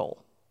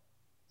control.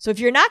 So if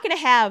you're not going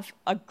to have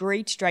a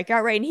great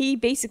strikeout rate, and he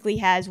basically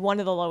has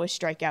one of the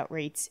lowest strikeout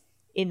rates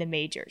in the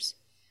majors.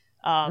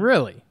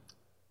 Really?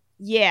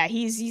 Yeah,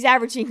 he's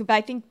averaging,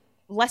 I think,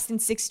 less than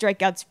 6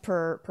 strikeouts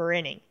per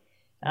inning.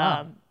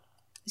 Wow.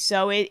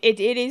 So it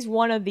is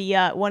one of the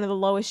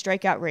lowest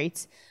strikeout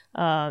rates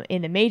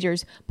in the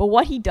majors. But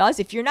what he does,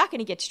 if you're not going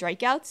to get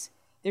strikeouts,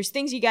 there's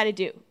things you got to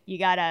do. You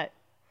got to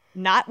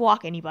not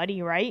walk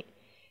anybody, right?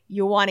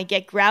 You want to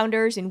get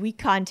grounders and weak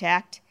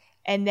contact.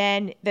 And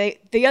then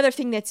the other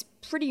thing that's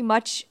pretty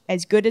much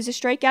as good as a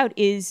strikeout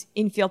is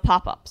infield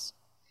pop-ups.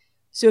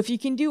 So if you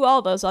can do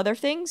all those other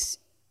things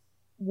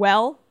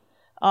well,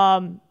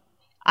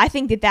 I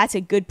think that that's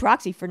a good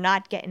proxy for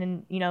not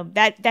getting,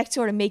 that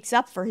sort of makes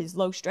up for his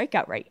low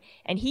strikeout rate.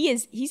 And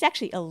he's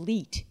actually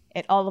elite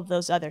at all of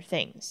those other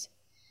things.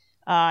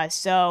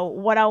 So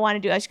what I want to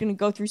do, I'm just going to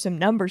go through some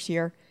numbers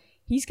here.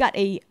 He's got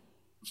a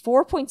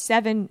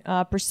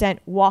 4.7%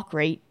 walk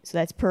rate, so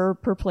that's per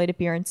plate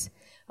appearance,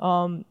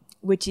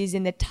 which is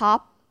in the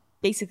top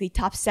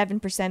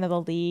 7% of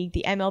the league.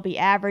 The MLB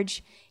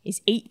average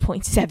is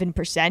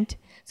 8.7%,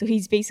 so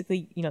he's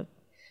basically,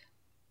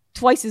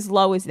 twice as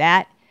low as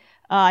that.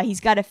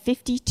 He's got a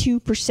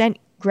 52%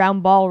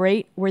 ground ball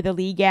rate, where the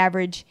league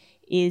average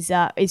is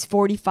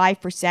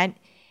 45%,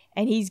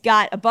 and he's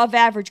got above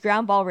average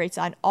ground ball rates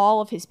on all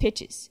of his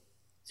pitches.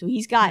 So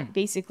he's got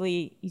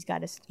basically he's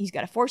got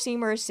a four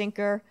seamer, a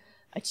sinker,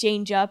 a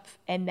changeup,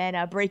 and then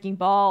a breaking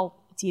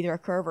ball. It's either a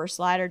curve or a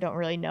slider. Don't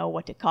really know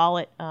what to call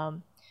it.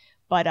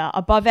 But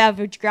above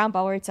average ground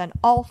ball rates on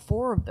all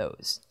four of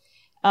those.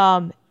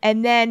 And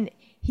then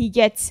he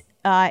gets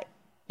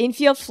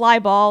infield fly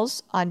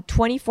balls on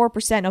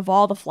 24% of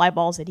all the fly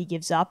balls that he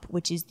gives up,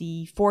 which is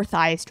the fourth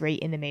highest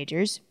rate in the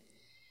majors.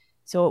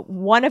 So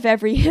one out of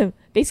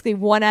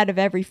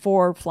every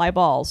four fly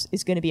balls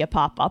is going to be a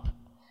pop-up.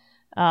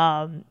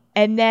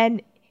 And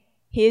then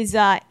his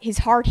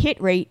hard hit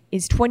rate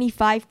is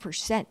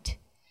 25%,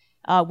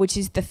 which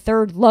is the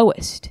third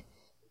lowest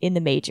in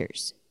the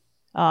majors.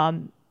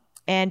 And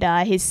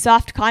his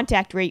soft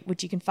contact rate,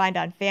 which you can find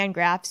on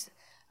Fangraphs,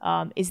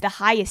 is the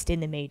highest in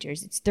the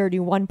majors. It's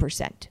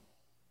 31%.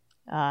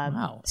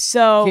 Wow.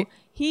 So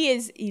he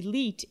is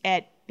elite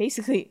at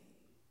basically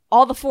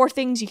all the four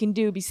things you can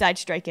do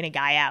besides striking a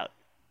guy out.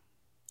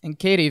 And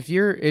Katie, if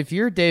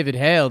you're David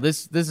Hale,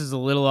 this is a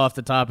little off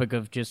the topic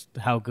of just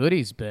how good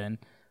he's been.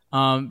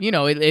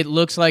 It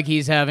looks like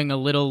he's having a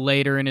little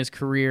later in his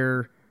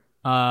career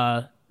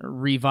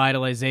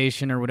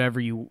revitalization or whatever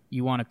you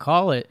want to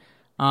call it.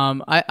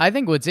 I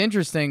think what's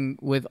interesting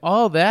with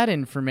all that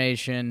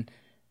information,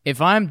 if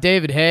I'm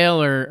David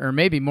Hale or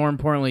maybe more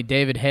importantly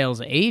David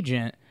Hale's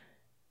agent,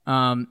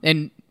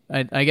 and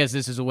I guess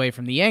this is away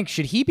from the Yanks,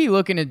 should he be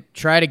looking to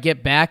try to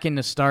get back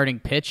into starting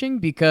pitching?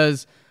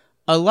 Because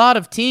a lot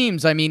of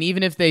teams, I mean,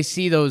 even if they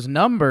see those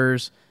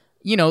numbers,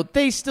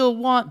 they still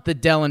want the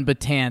Dellin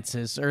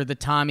Betances or the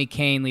Tommy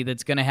Kahnle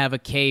that's going to have a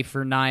K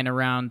for 9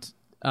 around,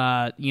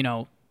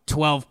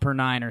 12 per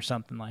 9 or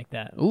something like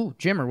that. Ooh,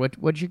 Jimmer,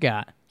 what you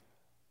got?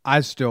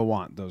 I still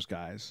want those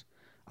guys.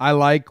 I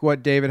like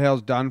what David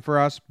Hale's done for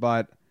us,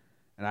 but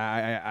and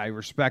I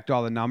respect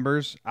all the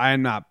numbers. I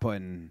am not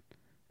putting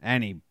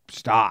any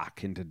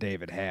stock into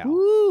David Hale.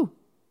 Woo!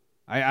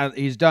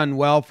 He's done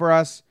well for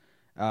us.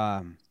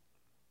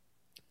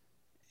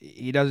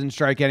 He doesn't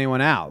strike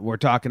anyone out. We're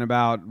talking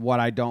about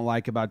what I don't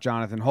like about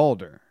Jonathan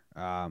Holder.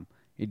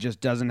 He just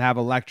doesn't have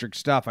electric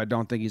stuff. I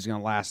don't think he's going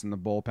to last in the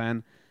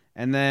bullpen.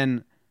 And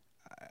then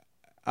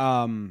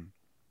AJ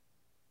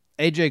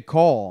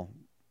Cole.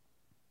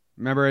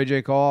 Remember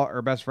AJ Cole,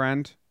 our best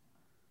friend?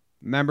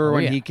 Remember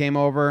when he came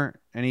over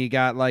and he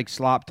got like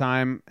slop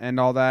time and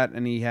all that,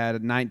 and he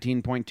had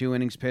 19.2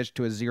 innings pitched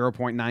to a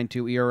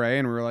 0.92 ERA,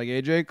 and we were like,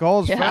 AJ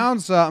Cole's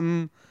found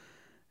something.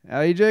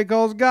 AJ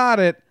Cole's got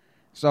it.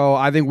 So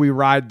I think we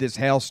ride this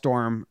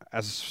hailstorm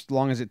as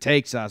long as it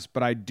takes us,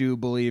 but I do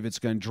believe it's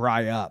going to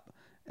dry up.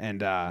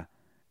 And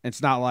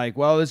it's not like,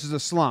 well, this is a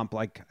slump.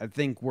 Like, I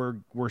think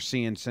we're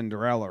seeing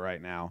Cinderella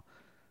right now,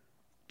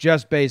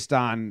 just based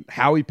on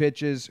how he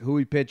pitches, who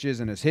he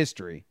pitches, and his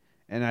history.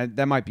 And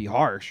that might be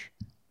harsh,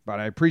 but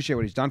I appreciate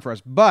what he's done for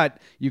us. But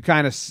you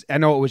kind of, I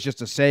know it was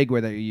just a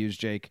segue that you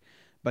used, Jake,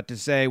 but to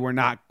say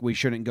we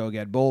shouldn't go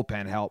get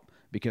bullpen help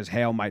because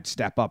Hale might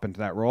step up into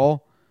that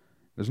role,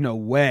 there's no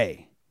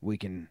way we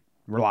can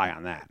rely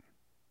on that.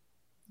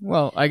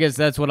 Well, I guess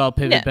that's what I'll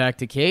pivot back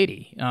to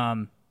Katie.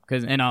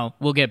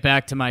 We'll get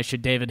back to my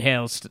should David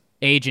Hale's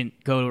agent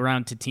go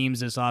around to teams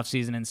this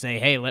offseason and say,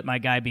 hey, let my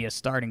guy be a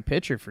starting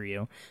pitcher for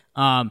you.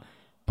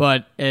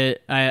 But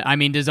I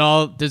mean, does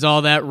all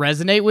that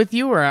resonate with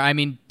you? Or, I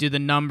mean, do the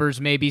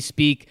numbers maybe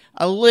speak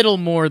a little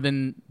more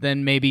than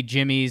maybe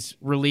Jimmy's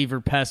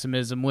reliever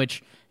pessimism,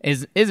 which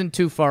isn't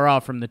too far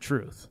off from the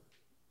truth?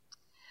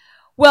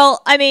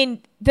 Well, I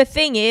mean, the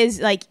thing is,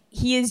 like,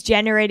 he is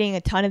generating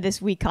a ton of this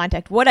weak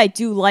contact. What I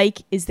do like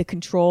is the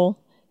control.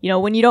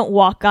 When you don't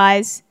walk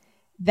guys,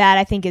 that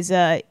I think is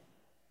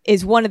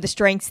one of the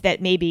strengths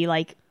that maybe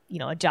like,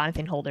 a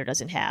Jonathan Holder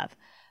doesn't have.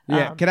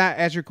 Yeah. Can I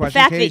ask your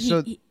question,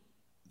 Katie?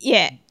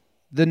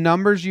 The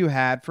numbers you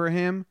had for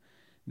him,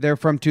 they're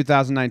from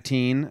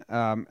 2019.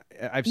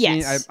 I've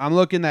seen. I'm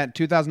looking at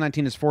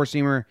 2019. His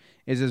four-seamer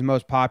is his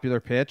most popular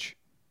pitch.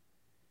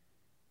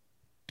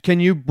 Can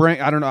you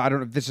bring? I don't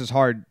know if this is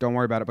hard. Don't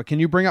worry about it. But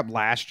can you bring up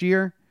last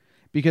year?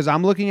 Because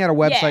I'm looking at a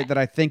website that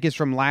I think is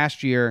from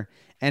last year,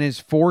 and his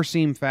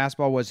four-seam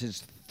fastball was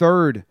his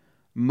third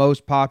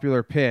most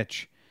popular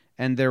pitch,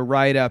 and their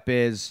write-up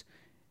is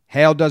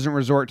Hale doesn't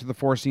resort to the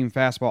four-seam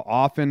fastball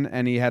often,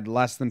 and he had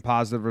less than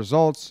positive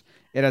results.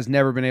 It has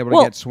never been able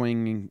to get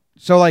swinging.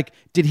 So, like,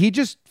 did he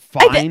just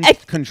find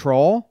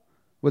control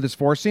with his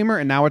four-seamer,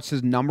 and now it's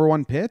his number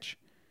one pitch?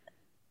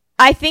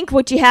 I think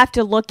what you have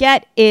to look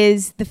at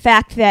is the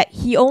fact that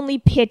he only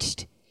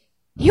pitched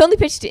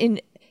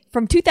in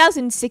from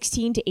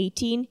 2016 to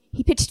 18.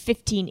 He pitched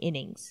 15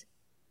 innings.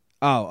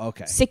 Oh,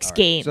 okay. 6 All right.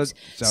 games.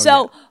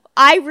 So yeah.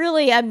 I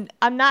really am.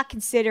 I'm not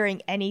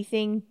considering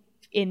anything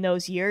in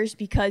those years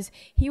because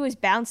he was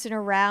bouncing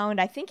around.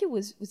 I think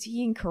was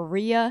he in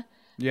Korea?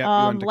 Yeah,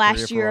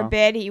 last year a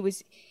bit.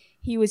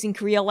 He was in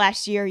Korea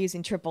last year. He was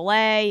in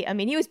AAA. I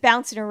mean, he was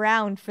bouncing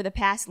around for the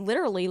past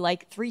literally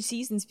like 3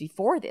 seasons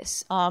before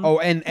this.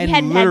 And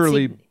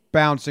literally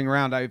bouncing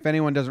around. If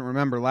anyone doesn't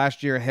remember,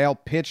 last year Hale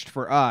pitched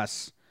for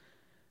us.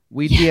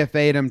 We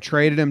DFA'd him,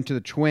 traded him to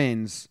the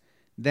Twins.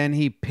 Then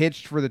he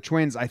pitched for the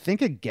Twins, I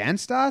think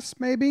against us,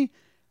 maybe.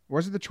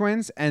 Was it the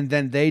Twins? And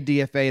then they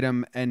DFA'd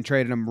him and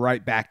traded him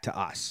right back to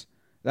us.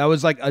 That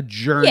was like a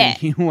journey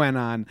he went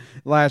on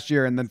last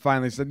year, and then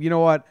finally said, you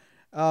know what?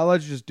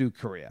 Let's just do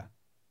Korea.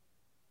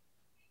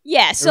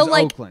 Yeah, so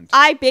like Oakland.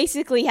 I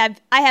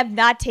have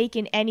not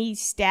taken any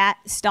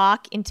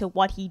stock into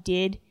what he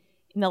did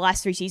in the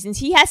last 3 seasons.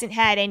 He hasn't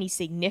had any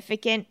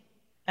significant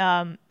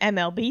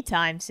MLB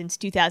time since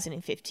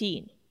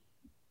 2015.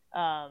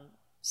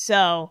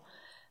 So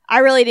I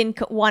really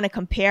didn't want to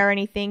compare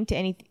anything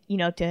to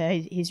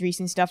to his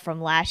recent stuff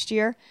from last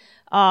year.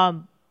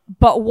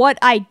 But what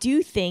I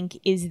do think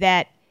is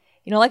that,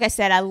 like I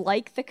said, I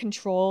like the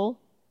control.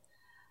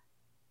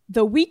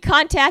 The weak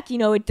contact,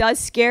 it does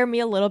scare me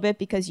a little bit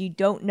because you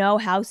don't know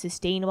how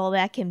sustainable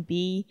that can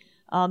be.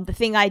 The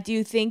thing I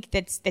do think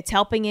that's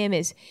helping him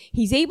is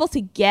he's able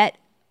to get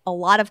a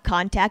lot of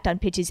contact on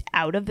pitches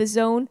out of the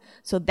zone.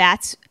 So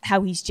that's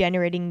how he's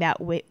generating that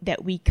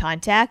weak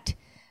contact.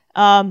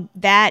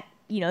 That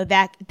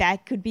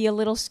could be a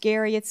little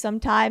scary at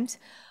sometimes.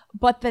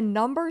 But the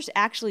numbers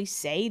actually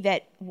say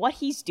that what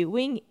he's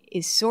doing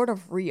is sort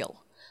of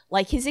real.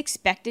 Like his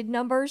expected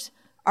numbers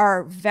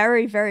are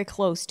very, very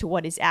close to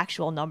what his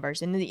actual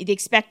numbers. And the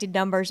expected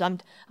numbers I'm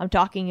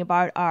talking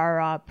about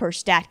are per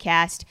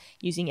StatCast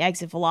using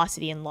exit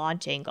velocity and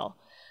launch angle.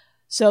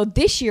 So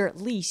this year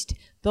at least,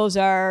 those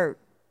are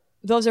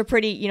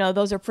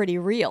pretty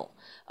real.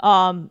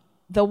 The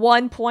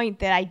one point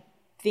that I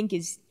think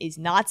is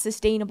not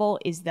sustainable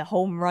is the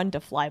home run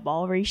to fly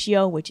ball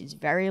ratio, which is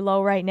very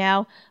low right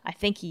now. I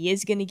think he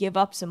is going to give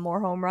up some more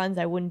home runs.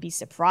 I wouldn't be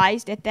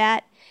surprised at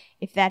that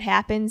if that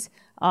happens.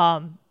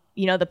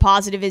 The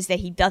positive is that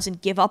he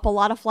doesn't give up a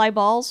lot of fly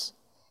balls.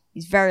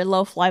 He's very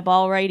low fly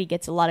ball rate. He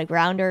gets a lot of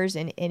grounders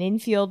and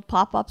infield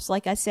pop-ups,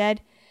 like I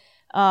said.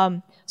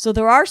 So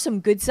there are some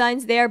good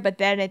signs there, but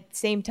then at the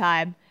same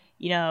time,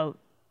 the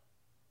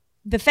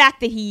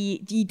fact that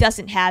he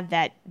doesn't have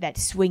that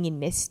swing and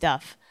miss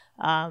stuff,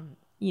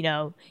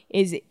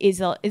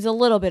 is a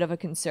little bit of a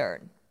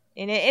concern,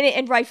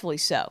 and rightfully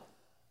so.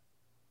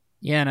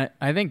 Yeah, and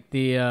I think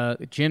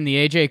the Jim, the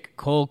AJ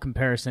Cole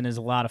comparison is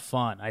a lot of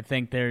fun. I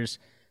think there's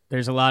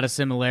a lot of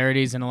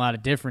similarities and a lot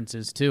of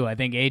differences too. I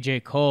think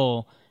AJ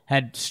Cole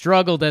had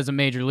struggled as a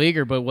major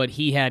leaguer, but what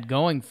he had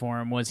going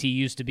for him was he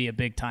used to be a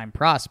big time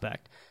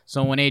prospect.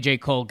 So when AJ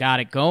Cole got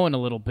it going a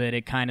little bit,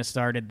 it kind of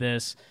started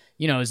this.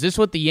 Is this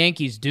what the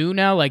Yankees do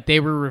now? Like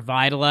they were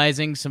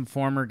revitalizing some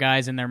former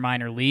guys in their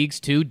minor leagues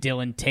too.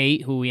 Dylan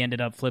Tate, who we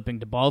ended up flipping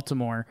to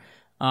Baltimore.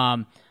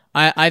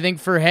 I think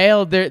for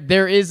Hale,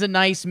 there is a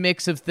nice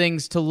mix of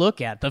things to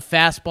look at. The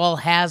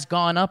fastball has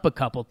gone up a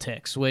couple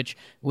ticks, which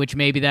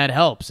maybe that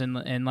helps.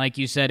 And like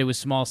you said, it was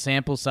small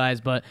sample size,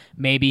 but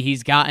maybe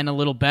he's gotten a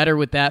little better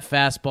with that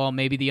fastball.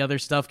 Maybe the other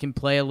stuff can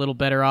play a little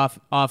better off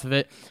of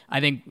it. I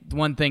think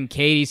one thing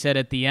Katie said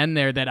at the end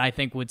there that I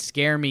think would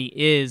scare me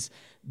is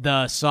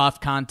the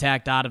soft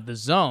contact out of the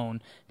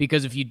zone,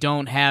 because if you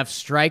don't have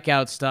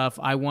strikeout stuff,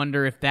 I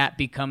wonder if that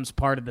becomes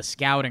part of the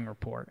scouting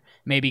report.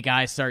 Maybe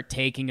guys start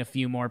taking a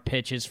few more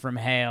pitches from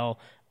Hale,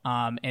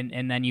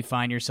 and then you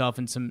find yourself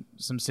in some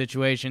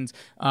situations.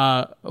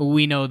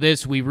 We know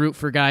this. We root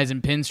for guys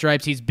in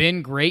pinstripes. He's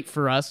been great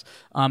for us.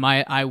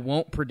 I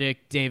won't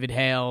predict David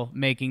Hale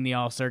making the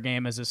All-Star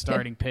game as a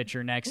starting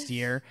pitcher next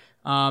year.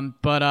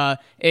 But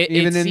it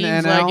even in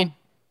seems the NL? like...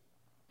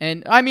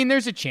 And I mean,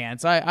 there's a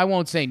chance. I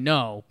won't say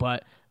no,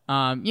 but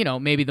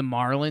maybe the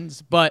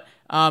Marlins. But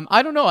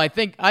I don't know. I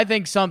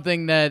think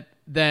something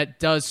that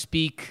does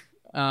speak,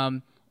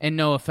 and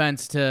no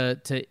offense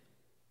to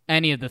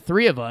any of the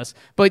three of us,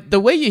 but the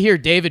way you hear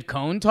David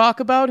Cohn talk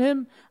about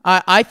him,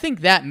 I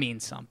think that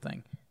means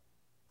something.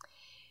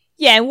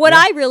 Yeah, and what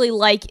I really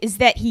like is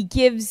that he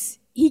gives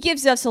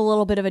us a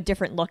little bit of a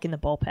different look in the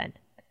bullpen.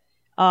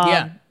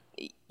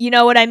 You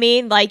know what I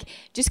mean? Like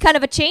just kind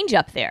of a change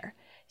up there.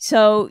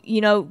 So,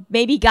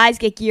 maybe guys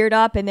get geared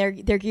up and they're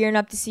gearing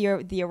up to see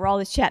the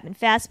Aroldis Chapman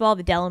fastball,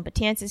 the Dellin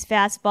Betances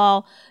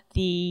fastball,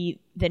 the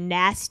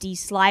nasty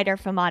slider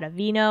from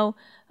Ottavino.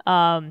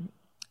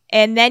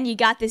 And then you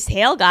got this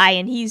Hale guy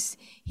and he's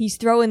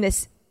throwing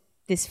this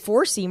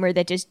four-seamer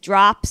that just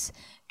drops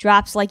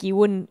like you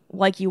wouldn't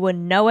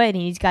know it. And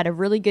he's got a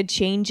really good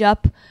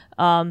changeup,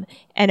 and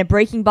a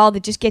breaking ball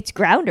that just gets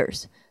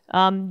grounders.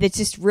 That's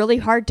just really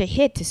hard to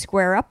hit, to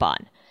square up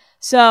on.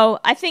 So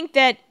I think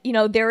that,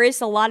 there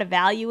is a lot of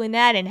value in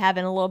that and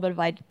having a little bit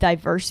of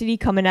diversity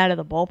coming out of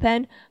the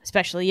bullpen,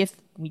 especially if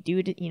we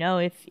do,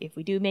 if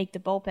we do make the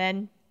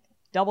bullpen,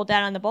 double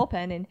down on the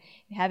bullpen and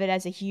have it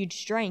as a huge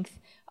strength.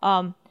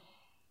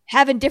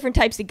 Having different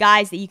types of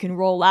guys that you can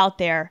roll out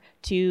there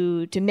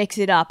to mix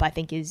it up, I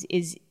think is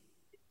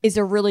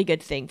a really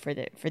good thing for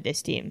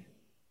this team.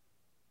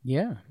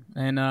 Yeah.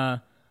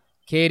 And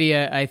Katie,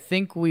 I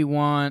think we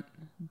want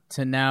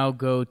to now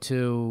go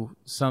to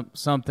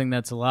something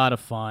that's a lot of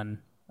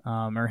fun,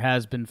 or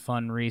has been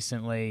fun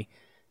recently.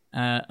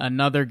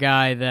 Another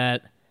guy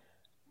that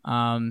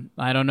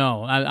I don't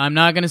know. I'm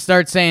not going to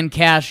start saying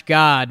Cash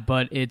God,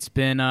 but it's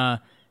been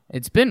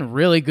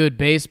really good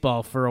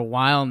baseball for a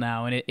while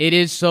now, and it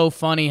is so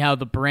funny how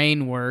the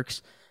brain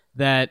works.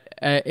 That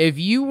if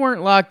you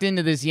weren't locked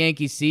into this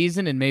Yankee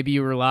season, and maybe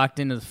you were locked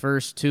into the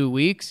first 2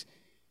 weeks,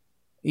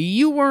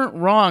 you weren't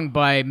wrong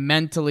by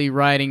mentally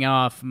writing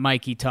off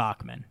Mikey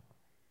Tauchman.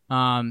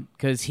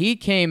 Because he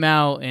came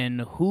out,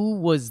 and who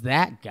was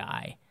that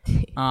guy?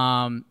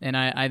 And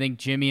I think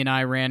Jimmy and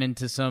I ran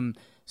into some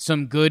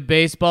good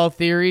baseball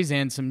theories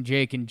and some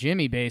Jake and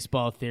Jimmy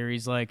baseball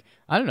theories. Like,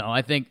 I don't know.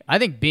 I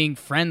think being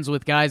friends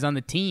with guys on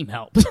the team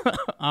helps.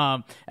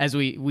 As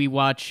we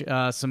watch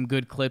some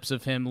good clips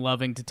of him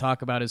loving to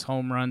talk about his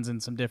home runs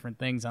and some different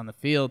things on the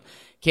field.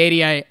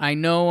 Katie, I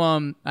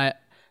know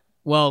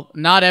well,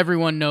 not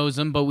everyone knows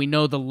them, but we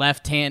know the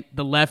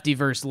lefty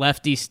versus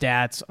lefty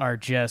stats are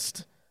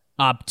just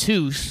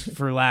obtuse,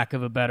 for lack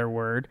of a better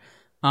word.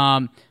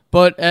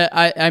 But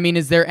I mean,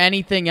 is there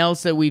anything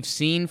else that we've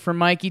seen from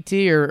Mikey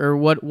T, or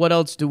what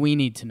else do we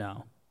need to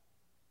know?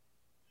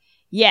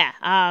 Yeah,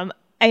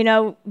 I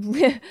know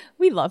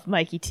we love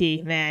Mikey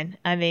T, man.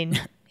 I mean,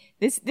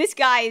 this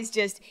guy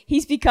is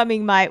he's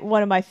becoming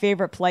one of my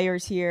favorite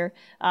players here.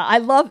 I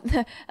love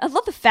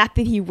the fact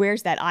that he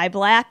wears that eye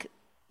black.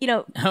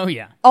 Oh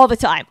yeah, all the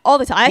time.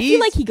 I feel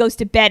like he goes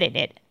to bed in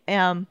it.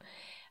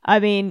 I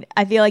mean,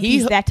 I feel like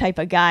he's that type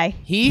of guy.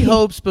 He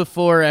hopes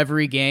before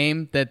every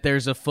game that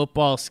there's a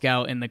football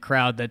scout in the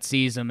crowd that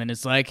sees him and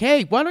is like,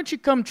 "Hey, why don't you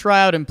come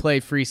try out and play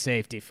free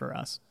safety for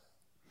us?"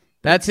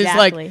 That's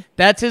exactly.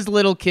 That's his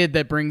little kid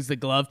that brings the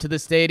glove to the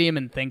stadium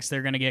and thinks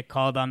they're going to get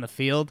called on the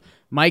field.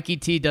 Mikey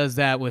T does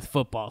that with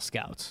football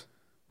scouts.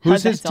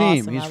 Who's his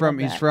team? Awesome.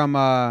 He's from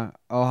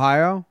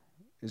Ohio.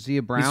 Is he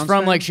a Browns He's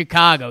from fan?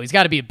 Chicago. He's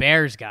got to be a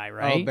Bears guy,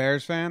 right? Oh,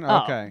 Bears fan?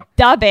 Okay.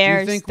 The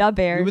Bears. Do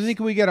you think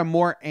we get a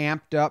more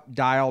amped up,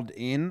 dialed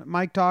in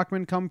Mike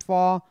Tauchman come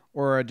fall,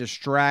 or a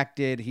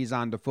distracted, he's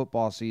on to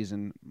football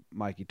season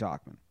Mikey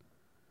Tauchman?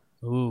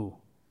 Ooh,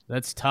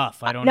 that's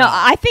tough. I don't know. No,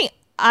 I think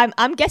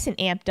I'm guessing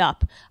amped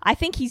up. I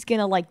think he's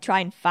gonna try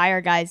and fire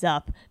guys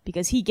up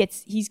because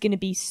he's gonna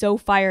be so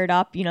fired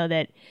up,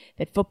 that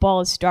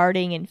football is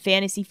starting and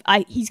fantasy.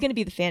 He's gonna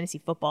be the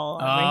fantasy football.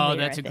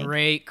 That's a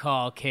great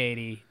call,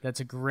 Katie. That's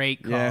a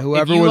great call. Yeah,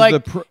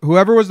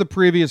 whoever was the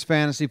previous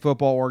fantasy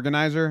football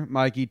organizer,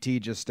 Mikey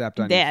T just stepped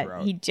on your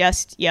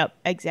throat. Yep,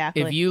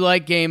 exactly. If you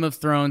like Game of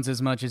Thrones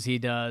as much as he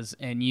does,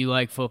 and you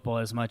like football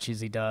as much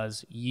as he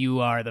does, you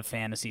are the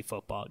fantasy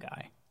football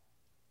guy.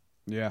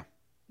 Yeah.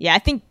 Yeah, I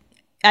think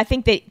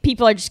that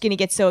people are just going to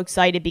get so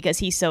excited because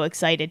he's so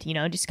excited,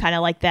 just kind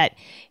of like that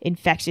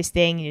infectious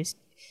thing.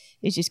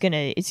 It's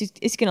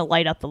gonna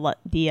light up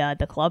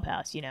the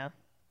clubhouse,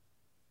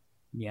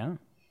 Yeah.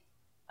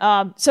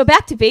 So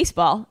back to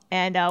baseball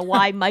and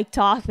why Mike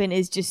Tauchman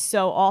is just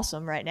so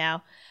awesome right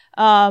now.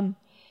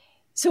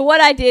 So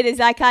what I did is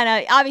I kind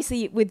of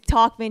obviously with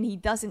Tauchman he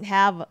doesn't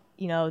have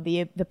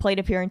the plate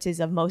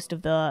appearances of most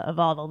of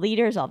all the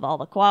leaders, of all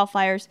the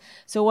qualifiers.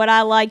 So what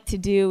I like to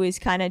do is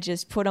kind of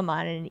just put him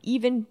on an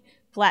even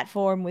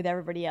platform with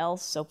everybody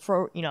else. So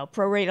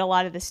prorate a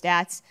lot of the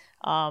stats,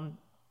 and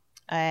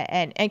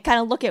kind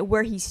of look at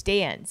where he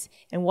stands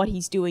and what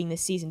he's doing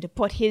this season to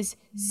put his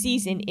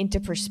season into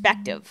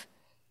perspective.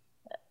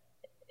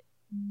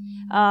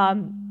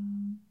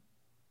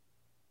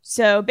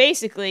 So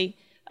basically,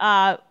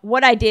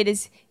 what I did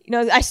is,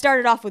 I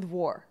started off with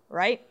WAR,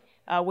 right?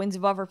 Wins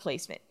above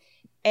replacement.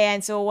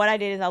 And so what I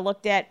did is I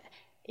looked at,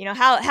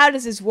 how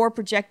does this WAR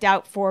project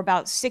out for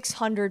about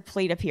 600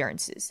 plate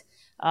appearances,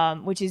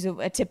 which is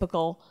a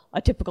typical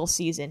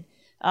season.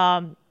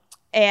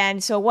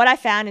 And so what I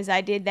found is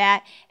I did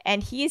that,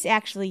 and he is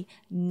actually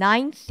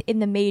 9th in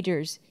the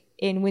majors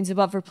in wins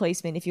above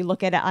replacement if you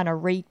look at it on a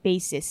rate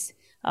basis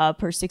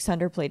per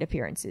 600 plate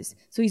appearances.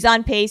 So he's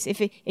on pace. If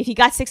he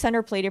got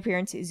 600 plate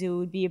appearances, it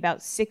would be about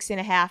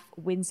 6.5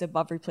 wins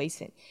above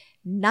replacement.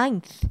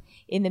 9th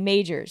in the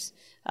majors.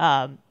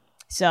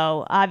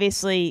 So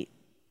obviously,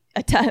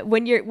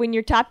 when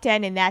you're top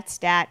 10 in that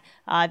stat,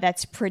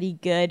 that's pretty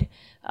good.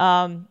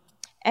 And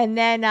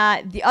then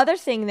the other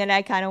thing that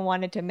I kind of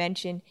wanted to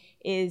mention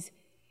is,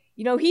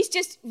 if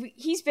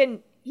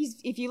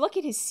you look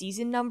at his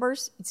season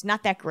numbers, it's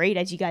not that great,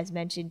 as you guys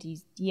mentioned.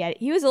 He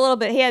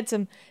had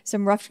some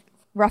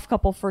rough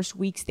couple first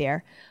weeks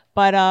there,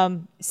 but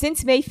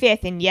since May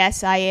 5th, and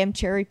yes, I am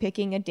cherry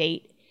picking a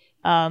date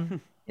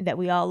that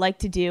we all like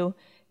to do.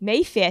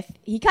 May 5th,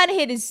 he kind of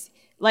hit his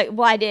like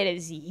what I did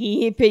is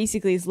he hit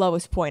basically his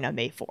lowest point on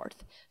May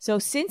 4th. So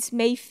since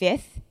May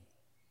 5th,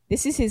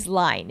 this is his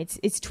line.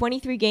 It's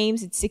 23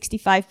 games, it's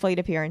 65 plate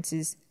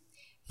appearances,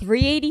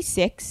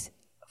 386,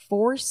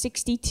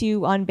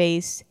 462 on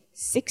base,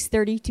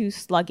 632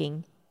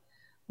 slugging,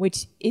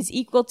 which is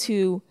equal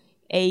to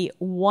a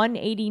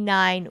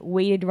 189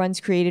 weighted runs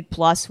created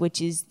plus,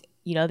 which is,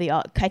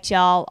 the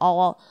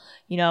catch-all,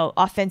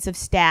 offensive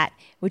stat,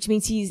 which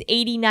means he's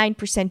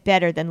 89%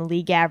 better than the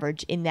league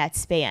average in that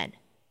span.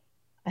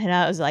 And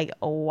I was like,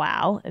 oh,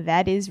 wow,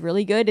 that is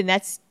really good. And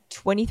that's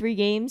 23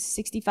 games,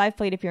 65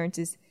 plate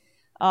appearances.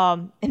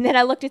 And then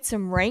I looked at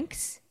some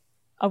ranks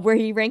of where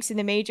he ranks in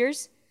the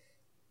majors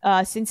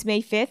since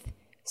May 5th.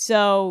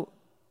 So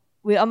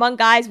among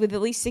guys with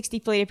at least 60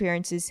 plate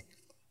appearances,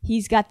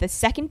 he's got the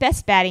second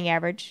best batting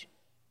average,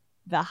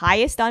 the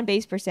highest on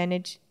base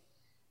percentage,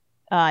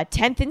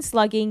 10th in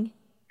slugging,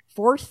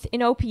 4th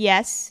in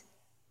OPS,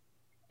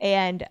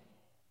 and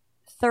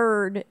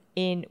 3rd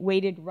in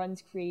weighted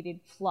runs created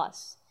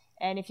plus.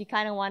 And if you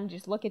kind of want to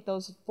just look at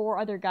those 4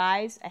 other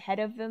guys ahead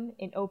of them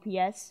in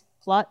OPS,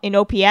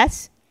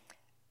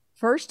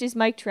 first is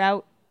Mike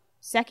Trout.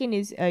 Second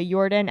is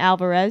Yordan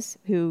Alvarez,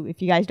 who,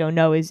 if you guys don't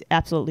know, is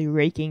absolutely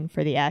raking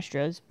for the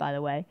Astros, by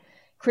the way.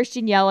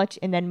 Christian Yelich,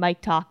 and then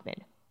Mike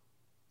Tauchman.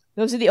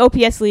 Those are the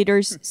OPS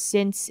leaders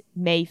since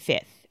May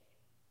 5th.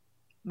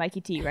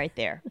 Mikey T right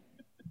there.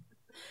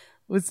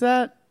 Was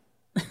that?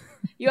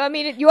 You want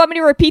me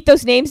to repeat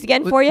those names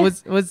again for you?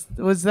 Was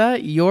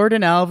that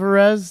Yordan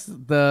Alvarez,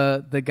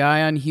 the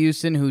guy on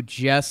Houston who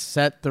just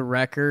set the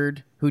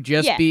record, who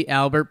just beat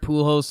Albert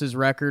Pujols'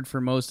 record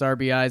for most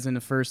RBIs in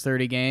the first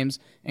 30 games,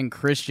 and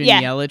Christian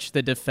Yelich,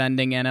 the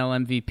defending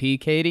NL MVP,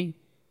 Katie?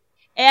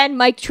 And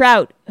Mike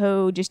Trout,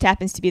 who just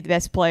happens to be the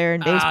best player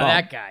in baseball.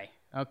 Ah, that guy.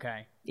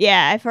 Okay.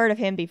 Yeah, I've heard of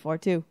him before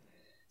too.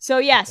 So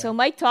so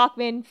Mike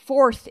Tauchman,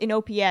 4th in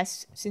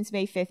OPS since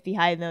May 5th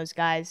behind those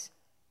guys.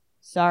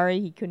 Sorry,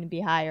 he couldn't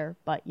be higher,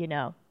 but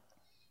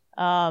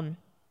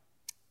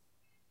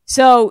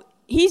So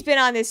he's been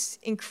on this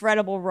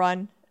incredible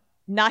run,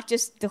 not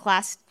just the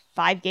last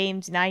 5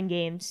 games, 9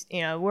 games.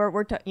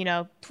 We're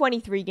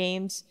 23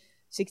 games,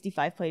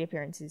 65 plate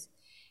appearances,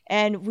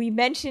 and we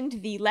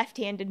mentioned the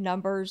left-handed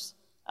numbers: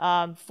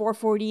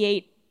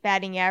 448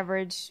 batting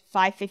average,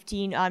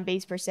 515 on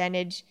base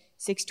percentage,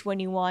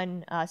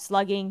 621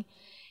 slugging,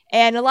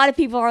 and a lot of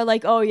people are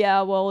like, "Oh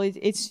yeah, well it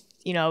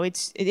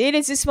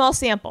is a small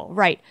sample,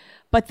 right?"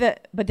 But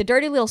the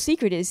dirty little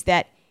secret is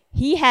that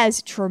he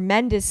has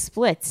tremendous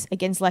splits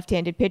against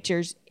left-handed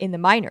pitchers in the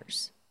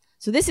minors.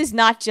 So this is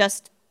not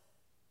just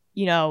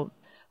a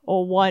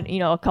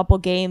couple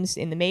games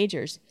in the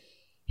majors.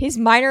 His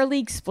minor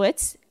league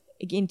splits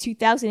in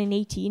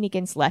 2018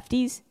 against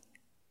lefties: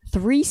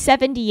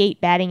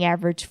 378 batting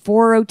average,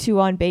 402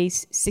 on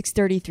base,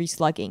 633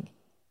 slugging.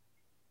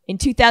 In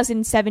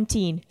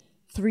 2017,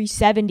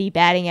 370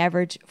 batting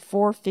average,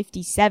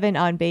 457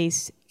 on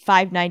base,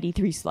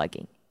 593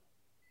 slugging.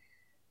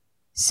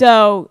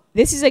 So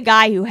this is a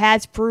guy who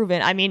has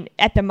proven,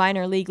 at the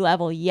minor league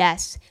level,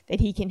 yes,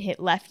 that he can hit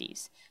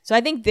lefties. So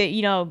I think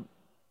that,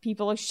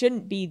 people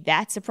shouldn't be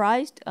that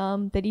surprised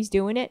that he's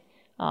doing it.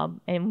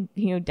 And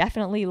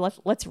definitely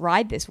let's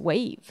ride this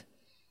wave.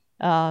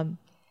 And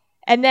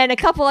then a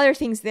couple other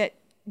things that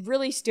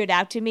really stood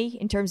out to me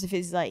in terms of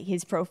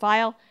his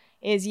profile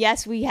is,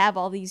 yes, we have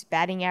all these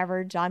batting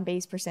average, on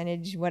base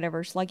percentage,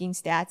 whatever, slugging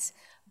stats,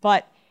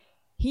 but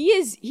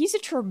he's a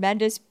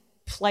tremendous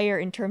player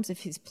in terms of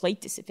his plate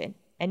discipline,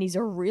 and he's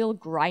a real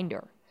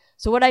grinder.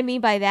 So what I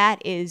mean by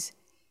that is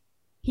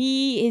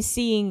he is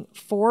seeing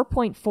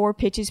 4.4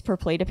 pitches per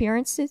plate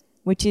appearance,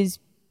 which is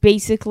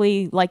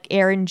basically like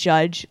Aaron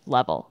Judge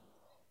level.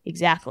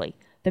 Exactly.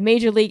 The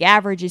major league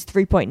average is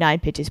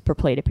 3.9 pitches per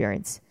plate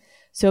appearance.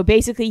 So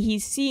basically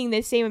he's seeing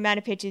the same amount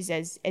of pitches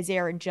as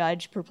Aaron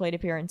Judge per plate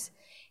appearance.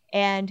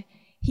 And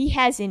he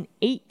has an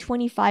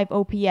 825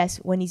 OPS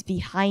when he's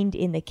behind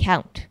in the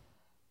count.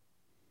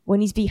 When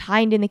he's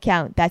behind in the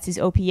count, that's his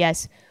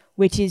OPS,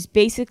 which is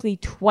basically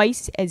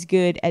twice as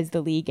good as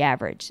the league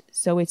average.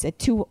 So it's a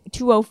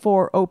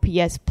 204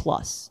 OPS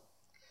plus.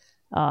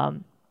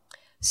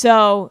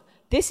 So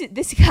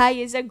this guy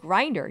is a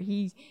grinder.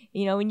 He,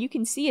 and you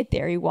can see it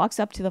there. He walks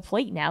up to the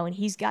plate now, and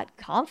he's got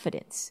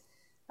confidence.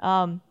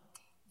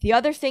 The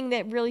other thing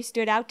that really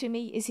stood out to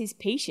me is his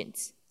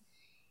patience.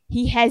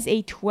 He has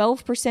a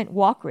 12%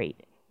 walk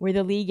rate, where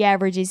the league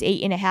average is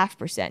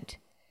 8.5%.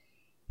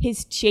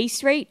 His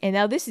chase rate, and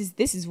now this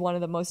is one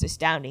of the most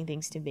astounding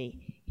things to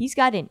me. He's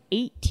got an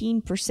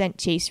 18%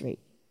 chase rate.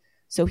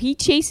 So he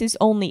chases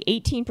only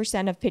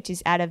 18% of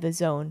pitches out of the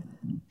zone.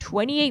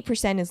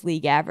 28% is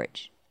league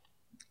average.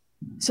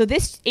 So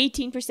this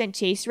 18%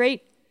 chase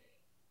rate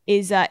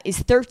is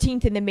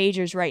 13th in the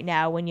majors right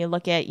now when you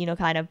look at,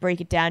 kind of break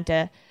it down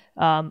to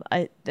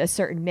a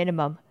certain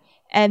minimum.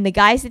 And the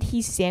guys that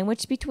he's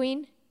sandwiched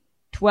between,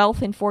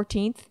 12th and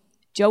 14th,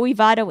 Joey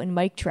Votto and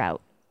Mike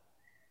Trout.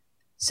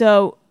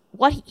 So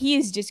what he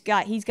has just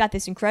got, he's got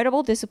this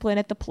incredible discipline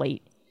at the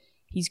plate.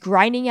 he's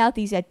grinding out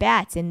these at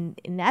bats, and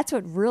that's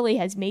what really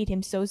has made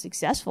him so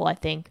successful, I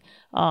think,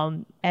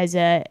 as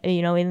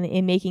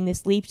in making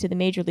this leap to the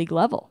major league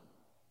level.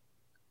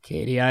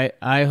 Katie,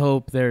 I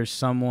hope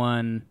there's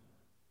a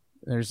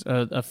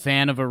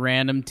fan of a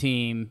random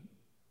team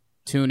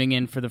tuning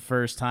in for the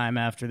first time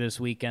after this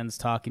weekend's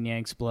Talking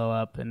Yanks blow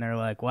up, and they're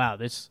like, wow,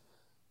 this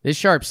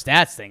sharp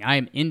stats thing, I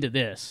am into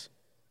this.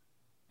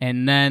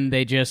 And then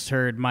they just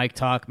heard Mike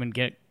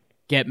Tauchman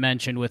get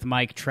mentioned with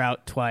Mike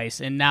Trout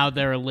twice, and now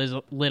they're a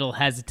little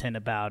hesitant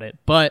about it.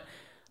 But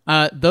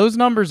those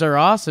numbers are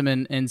awesome,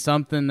 and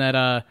something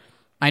that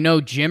I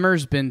know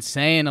Jimmer's been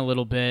saying a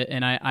little bit,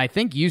 and I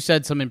think you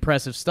said some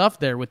impressive stuff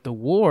there with the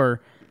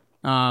WAR.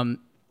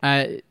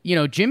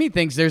 Jimmy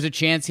thinks there's a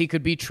chance he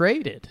could be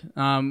traded.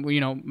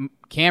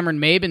 Cameron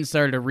Maben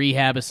started a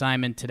rehab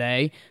assignment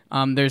today.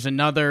 There's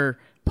another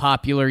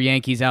popular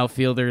Yankees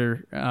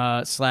outfielder /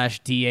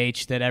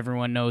 DH that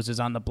everyone knows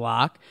is on the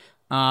block.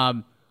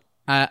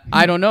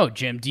 I don't know,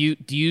 Jim. Do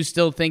you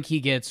still think he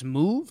gets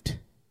moved?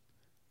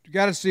 You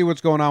got to see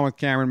what's going on with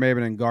Cameron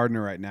Maben and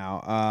Gardner right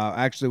now.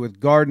 Actually,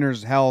 with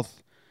Gardner's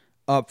health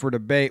up for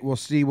debate, we'll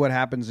see what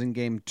happens in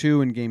Game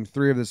 2 and Game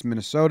 3 of this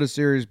Minnesota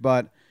series.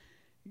 But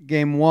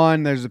Game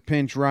 1, there's a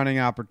pinch running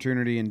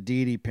opportunity, and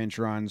Didi pinch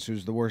runs,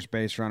 who's the worst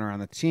base runner on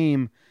the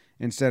team,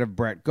 instead of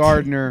Brett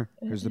Gardner,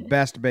 who's the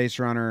best base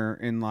runner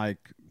in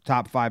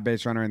top 5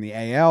 base runner in the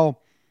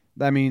AL.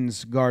 That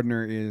means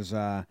Gardner is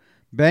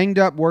banged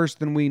up worse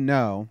than we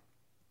know.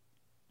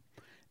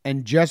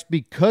 And just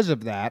because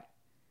of that,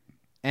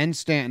 and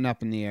Stanton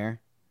up in the air,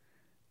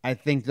 I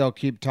think they'll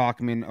keep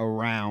Tauchman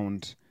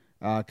around.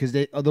 Because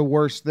the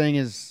worst thing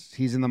is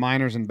he's in the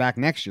minors and back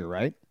next year,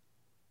 right?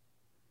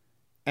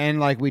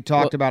 And like we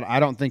talked about, I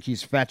don't think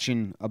he's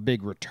fetching a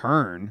big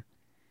return.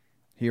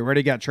 He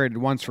already got traded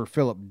once for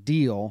Phillip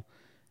Deal,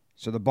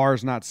 so the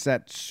bar's not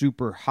set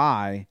super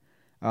high.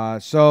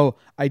 So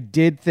I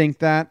did think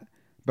that,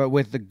 but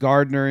with the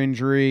Gardner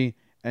injury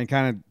and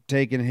kind of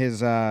taking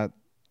his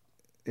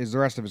the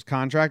rest of his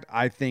contract,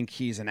 I think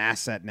he's an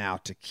asset now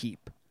to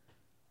keep.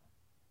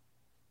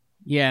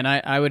 Yeah, and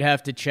I would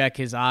have to check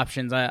his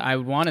options. I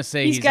would want to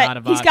say he's got, out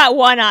of he's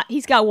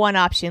got one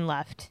option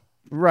left.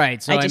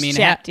 Right. So I just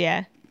checked,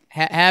 yeah.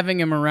 Having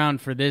him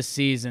around for this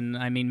season,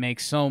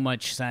 makes so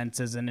much sense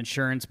as an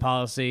insurance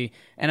policy.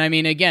 And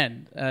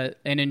again,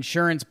 an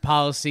insurance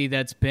policy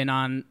that's been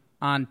on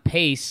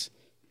pace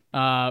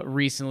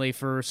recently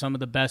for some of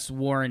the best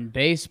WAR in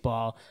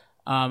baseball.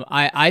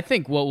 I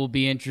think what will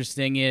be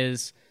interesting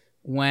is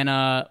when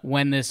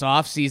this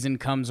offseason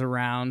comes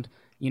around,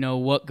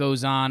 what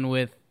goes on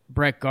with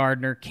Brett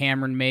Gardner,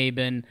 Cameron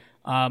Maben,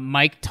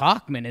 Mike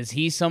Tauchman. Is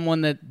he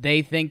someone that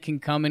they think can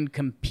come and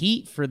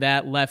compete for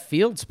that left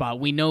field spot?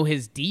 We know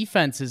his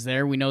defense is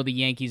there. We know the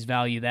Yankees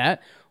value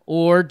that.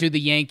 Or do the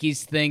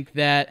Yankees think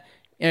that,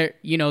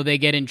 they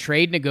get in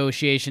trade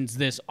negotiations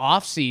this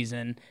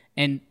offseason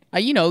and,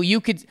 you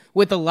could,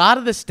 with a lot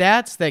of the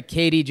stats that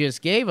Katie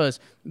just gave us,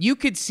 you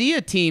could see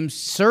a team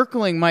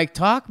circling Mike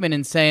Tauchman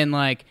and saying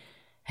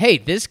hey,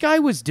 this guy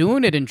was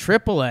doing it in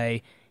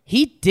AAA.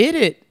 He did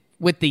it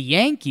with the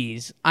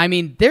Yankees.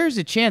 There's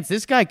a chance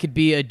this guy could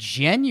be a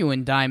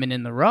genuine diamond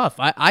in the rough.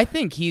 I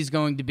think he's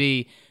going to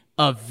be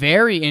a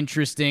very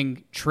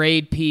interesting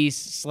trade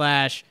piece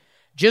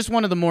 / just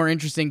one of the more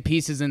interesting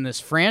pieces in this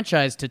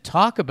franchise to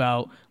talk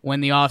about when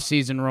the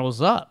offseason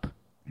rolls up.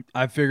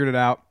 I figured it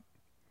out.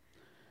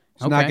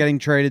 He's not getting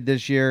traded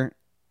this year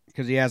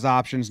because he has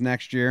options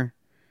next year.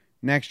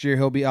 Next year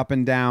he'll be up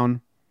and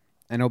down,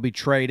 and he'll be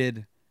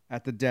traded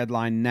at the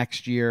deadline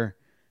next year,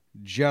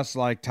 just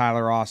like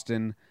Tyler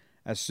Austin.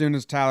 As soon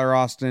as Tyler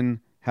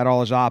Austin had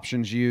all his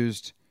options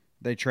used,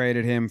 they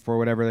traded him for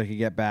whatever they could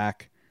get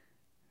back.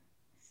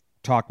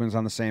 Tauchman's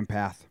on the same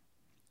path,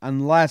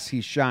 unless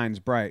he shines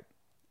bright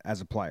as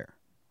a player,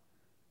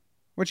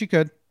 which he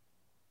could.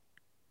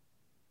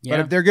 Yeah, but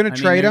if they're going to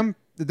trade him,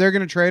 they're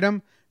going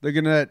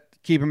to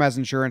keep him as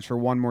insurance for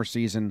one more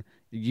season,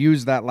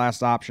 use that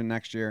last option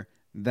next year,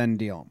 then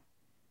deal him.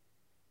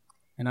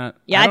 And I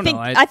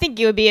think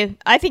it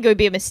would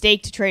be a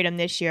mistake to trade him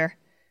this year.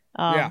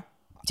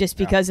 Just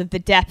because of the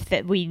depth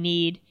that we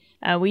need.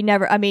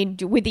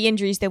 With the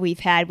injuries that we've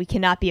had, we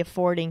cannot be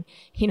affording,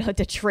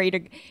 to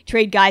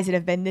trade guys that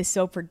have been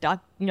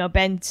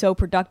so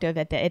productive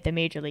at the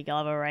major league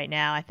level right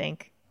now, I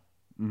think.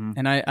 Mm-hmm.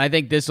 And I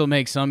think this will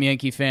make some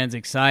Yankee fans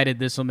excited.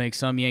 This will make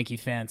some Yankee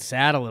fans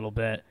sad a little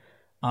bit.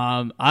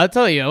 I'll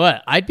tell you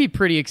what, I'd be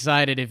pretty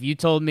excited if you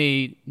told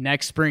me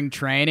next spring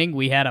training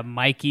we had a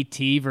Mikey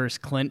T versus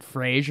Clint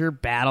Frazier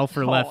battle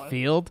for left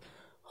field.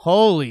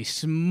 Holy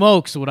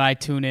smokes, would I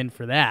tune in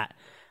for that?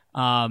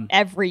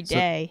 Every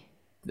day.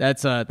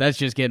 So that's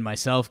just getting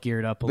myself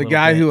geared up a little bit. The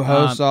guy who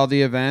hosts all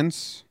the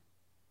events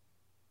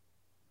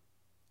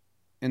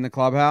in the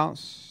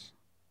clubhouse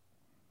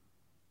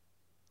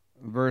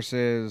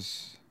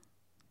versus...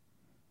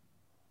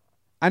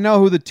 I know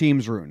who the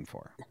team's rooting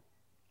for.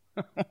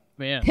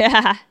 Man.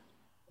 Yeah.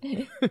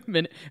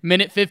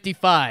 minute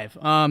 55.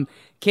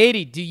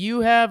 Katie, do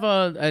you have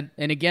and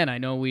again, I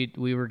know we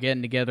were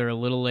getting together a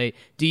little late.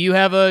 Do you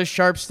have a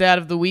sharp stat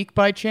of the week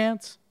by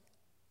chance?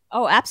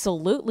 Oh,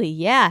 absolutely,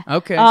 yeah.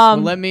 Okay, well,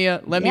 let me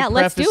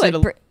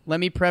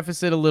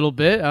preface it a little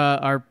bit.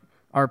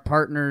 Our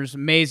partners,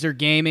 Mazer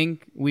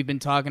Gaming, we've been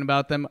talking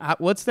about them.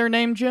 What's their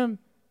name, Jim?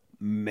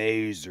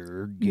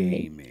 Mazer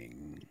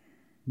Gaming.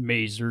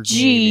 Mazer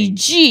Gaming.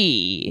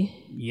 GG.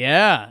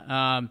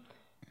 Yeah.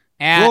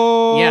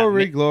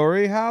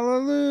 Glory,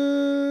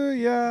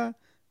 hallelujah.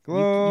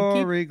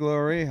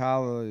 Glory,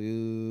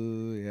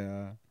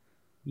 hallelujah.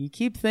 You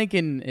keep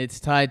thinking it's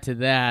tied to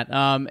that.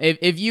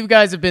 If you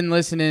guys have been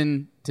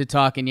listening to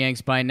Talkin'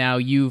 Yanks by now,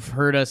 you've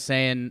heard us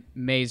saying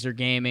Mazer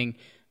Gaming.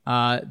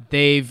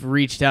 They've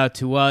reached out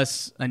to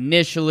us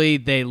initially.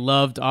 They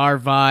loved our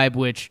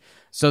vibe,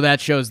 so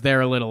that shows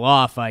they're a little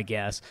off, I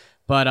guess.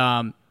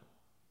 But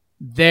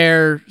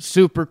they're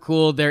super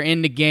cool. They're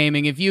into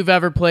gaming. If you've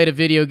ever played a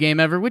video game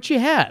ever, which you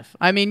have,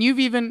 I mean, you've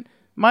even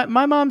my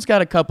mom's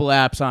got a couple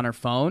apps on her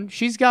phone.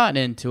 She's gotten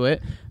into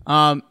it.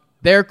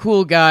 They're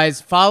cool guys.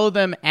 Follow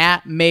them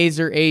at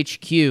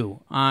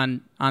MazerHQ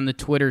on the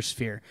Twitter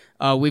sphere.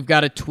 We've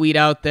got a tweet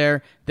out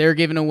there. They're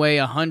giving away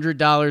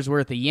 $100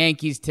 worth of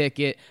Yankees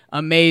ticket,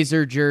 a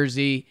Mazer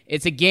jersey.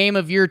 It's a game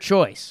of your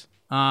choice.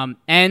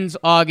 Ends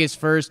August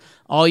 1st.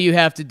 All you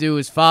have to do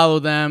is follow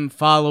them,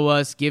 follow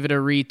us, give it a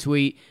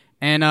retweet,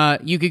 and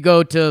you could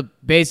go to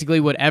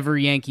basically whatever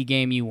Yankee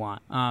game you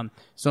want.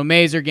 So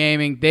Mazer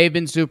Gaming, they've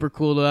been super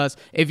cool to us.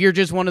 If you're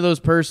just one of those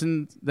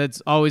persons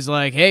that's always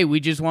like, hey, we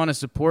just want to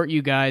support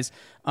you guys,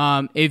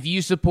 if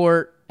you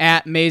support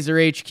at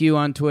MazerHQ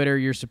on Twitter,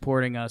 you're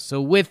supporting us.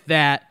 So with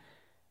that,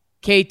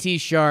 KT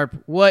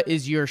Sharp, what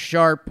is your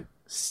Sharp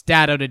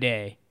stat of the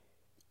day?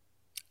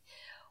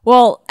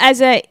 Well,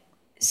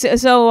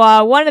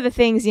 So one of the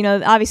things,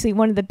 obviously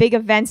one of the big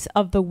events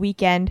of the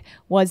weekend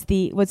was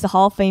the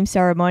Hall of Fame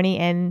ceremony,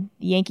 and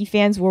the Yankee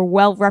fans were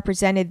well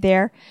represented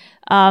there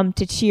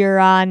to cheer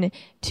on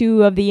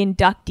two of the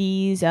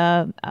inductees,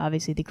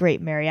 obviously the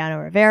great Mariano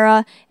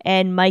Rivera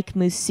and Mike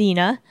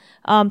Mussina.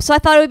 So I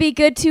thought it would be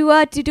good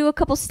to do a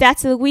couple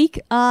stats of the week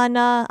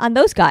on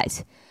those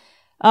guys.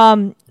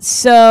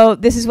 So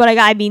this is what I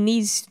got. I mean,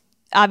 these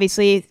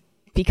obviously,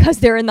 because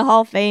they're in the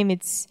Hall of Fame,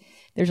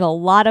 there's a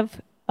lot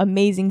of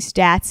amazing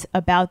stats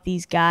about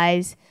these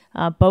guys,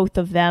 both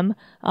of them.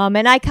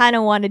 And I kind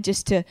of wanted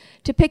just to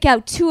pick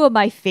out two of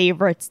my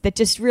favorites that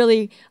just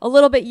really a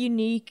little bit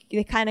unique.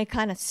 They kind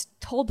of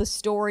told the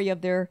story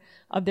of their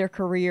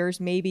careers,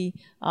 maybe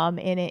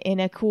in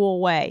a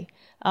cool way.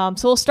 So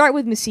we'll start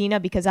with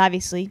Mussina because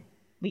obviously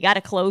we got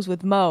to close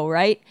with Mo,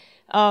 right?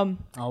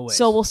 Always.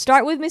 So we'll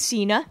start with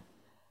Mussina.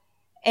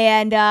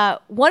 And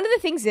one of the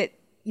things that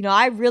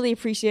I really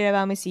appreciate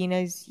about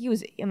Mussina is he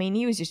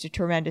was just a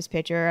tremendous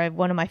pitcher.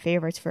 One of my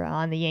favorites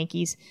on the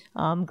Yankees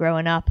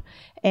growing up.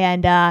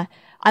 And I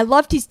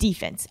loved his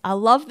defense. I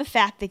love the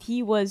fact that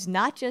he was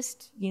not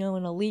just,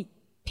 an elite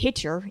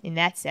pitcher in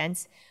that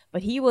sense,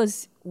 but he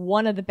was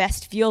one of the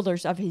best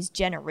fielders of his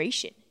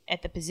generation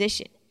at the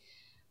position.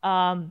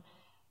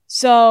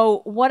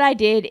 So what I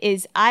did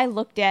is I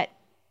looked at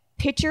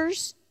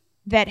pitchers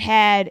that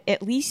had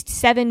at least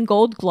 7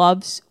 Gold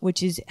Gloves,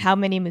 which is how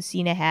many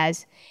Mussina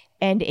has,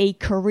 and a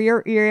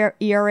career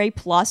ERA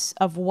plus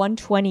of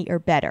 120 or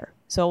better.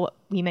 So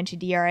we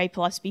mentioned ERA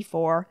plus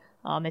before.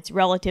 It's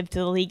relative to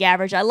the league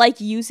average. I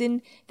like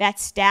using that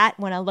stat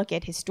when I look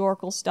at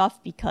historical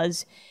stuff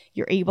because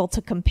you're able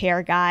to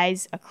compare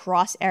guys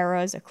across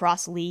eras,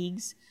 across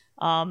leagues,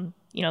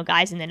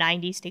 guys in the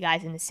 90s to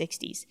guys in the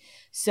 60s.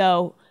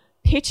 So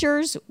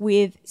pitchers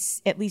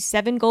with at least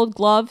 7 Gold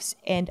Gloves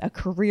and a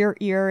career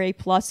ERA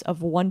plus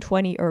of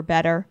 120 or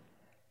better,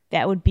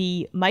 that would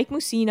be Mike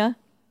Mussina,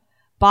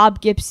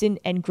 Bob Gibson,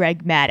 and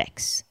Greg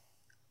Maddux.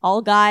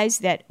 All guys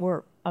that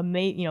were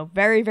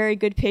very, very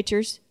good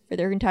pitchers for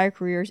their entire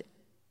careers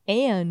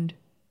and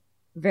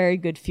very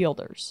good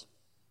fielders.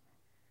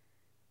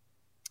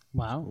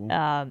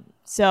 Wow.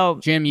 So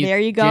Jim, there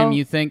you go. Jim,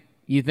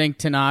 you think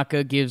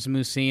Tanaka gives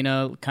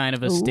Mussina kind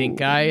of a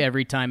stink eye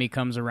every time he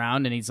comes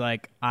around and he's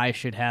like, I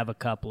should have a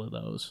couple of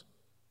those?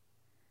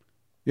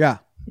 Yeah.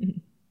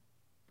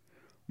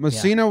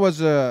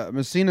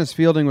 Mussina's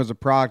fielding was a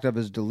product of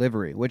his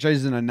delivery, which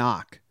isn't a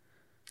knock.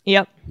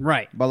 Yep.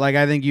 Right. But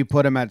I think you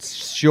put him at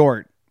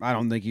short. I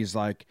don't think he's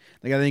I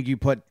think you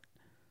put,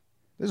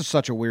 this is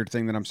such a weird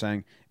thing that I'm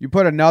saying. You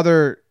put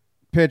another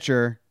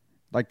pitcher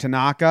like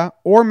Tanaka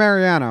or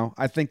Mariano,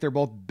 I think they're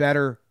both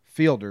better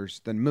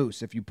fielders than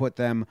Moose if you put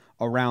them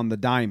around the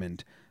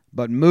diamond.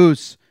 But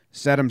Moose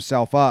set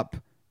himself up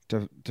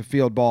to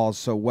field balls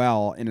so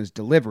well in his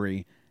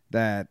delivery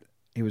that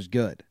he was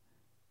good.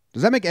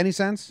 Does that make any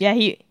sense? Yeah,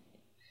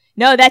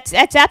 No, that's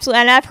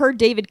absolutely, and I've heard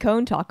David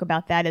Cohn talk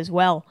about that as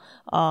well.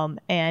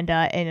 And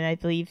I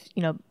believe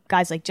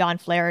guys like John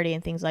Flaherty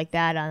and things like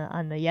that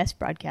on the Yes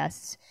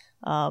broadcasts.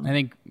 I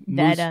think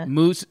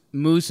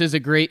Moose is a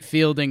great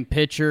fielding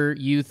pitcher.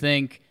 You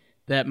think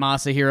that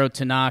Masahiro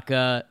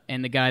Tanaka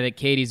and the guy that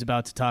Katie's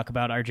about to talk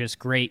about are just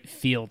great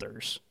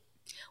fielders?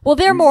 Well,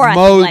 they're more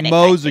athletic.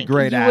 Mo's I a think.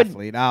 great You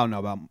athlete. I don't know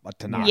about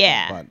Tanaka,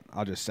 Yeah. but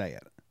I'll just say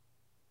it.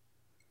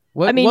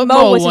 What Mo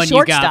Mo was a one you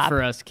shortstop. got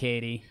for us,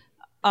 Katie?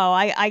 Oh,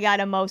 I got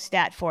a Mo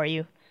stat for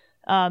you.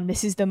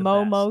 This is the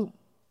Moest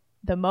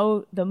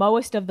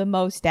of the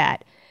Mo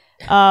stat.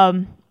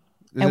 And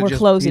we're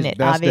closing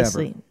it,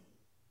 obviously. Ever.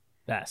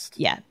 Best.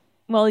 Yeah.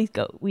 Well,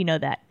 we know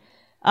that.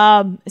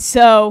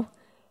 So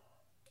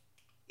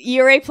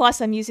ERA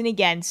plus, I'm using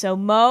again. So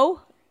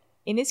Mo,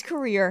 in his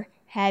career,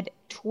 had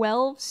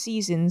 12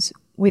 seasons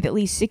with at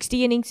least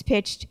 60 innings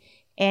pitched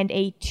and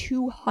a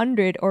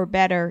 200 or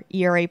better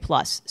ERA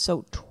plus.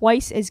 So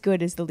twice as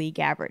good as the league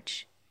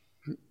average.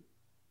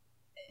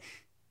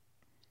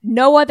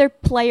 No other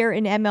player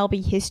in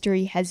MLB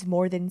history has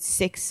more than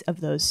 6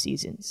 of those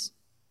seasons.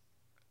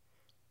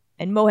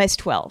 And Mo has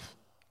 12.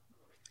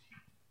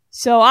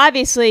 So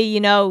obviously,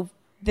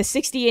 the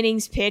 60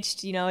 innings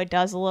pitched, it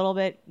does a little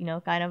bit,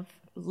 kind of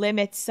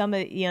limits some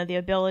of, the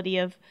ability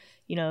of,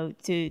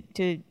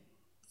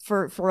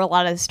 for a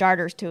lot of the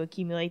starters to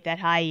accumulate that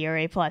high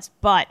ERA plus.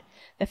 But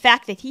the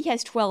fact that he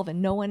has 12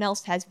 and no one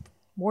else has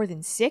more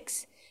than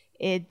 6,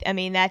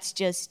 that's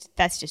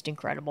just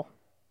incredible.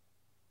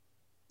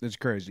 It's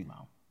crazy.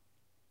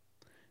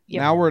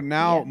 Yep.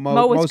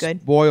 Mo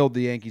spoiled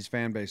the Yankees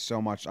fan base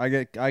so much. I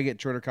get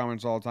Twitter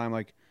comments all the time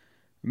like,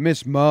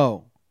 "Miss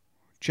Mo,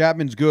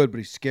 Chapman's good, but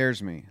he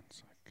scares me."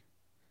 It's like,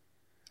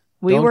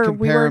 we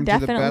were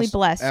definitely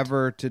blessed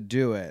ever to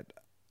do it.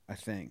 I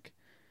think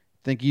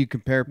you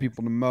compare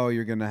people to Mo,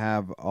 you're going to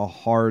have a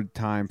hard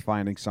time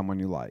finding someone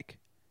you like.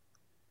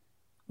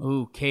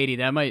 Ooh, Katie,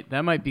 that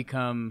might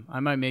become. I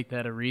might make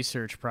that a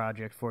research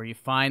project for you.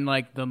 Find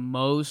like the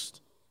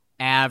most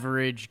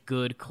average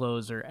good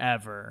closer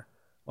ever.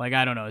 Like,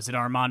 I don't know, is it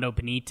Armando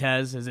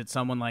Benitez? Is it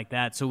someone like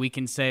that? So we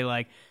can say,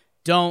 like,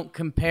 don't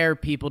compare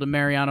people to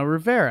Mariano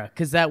Rivera,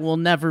 because that will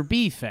never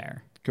be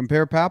fair.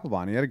 Compare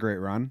Papelbon. He had a great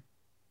run.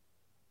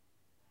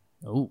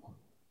 Oh.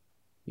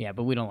 Yeah,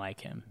 but we don't like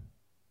him.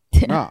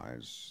 No.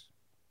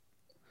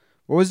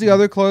 What was the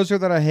other closer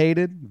that I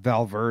hated?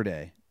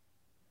 Valverde.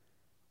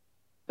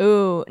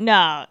 Ooh,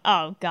 no.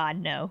 Oh, God,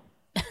 no.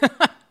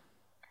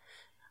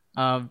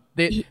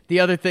 The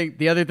other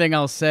thing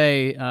I'll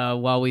say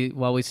while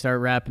we start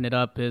wrapping it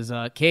up is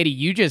Katie,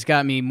 you just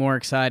got me more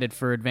excited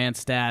for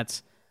advanced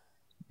stats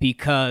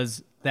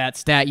because that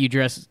stat you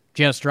just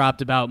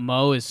dropped about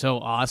Mo is so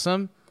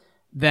awesome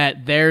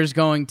that there's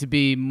going to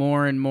be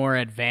more and more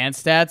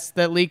advanced stats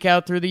that leak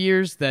out through the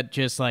years that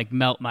just like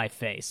melt my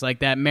face. Like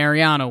that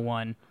Mariano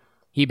one,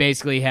 he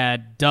basically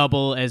had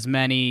double as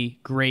many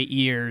great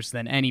years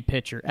than any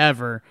pitcher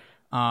ever.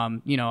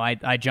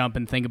 I jump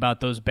and think about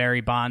those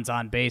Barry Bonds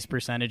on base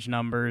percentage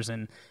numbers,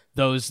 and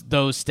those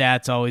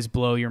stats always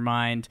blow your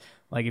mind.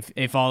 Like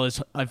if all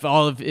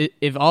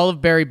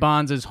of Barry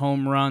Bonds'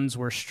 home runs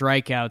were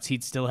strikeouts,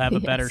 he'd still have a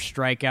better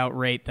strikeout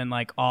rate than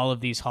like all of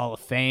these Hall of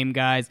Fame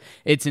guys.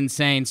 It's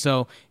insane.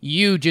 So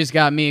you just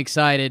got me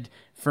excited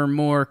for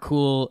more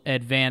cool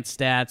advanced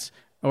stats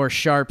or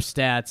sharp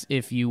stats,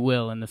 if you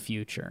will, in the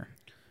future.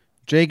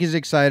 Jake is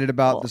excited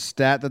about the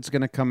stat that's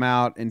going to come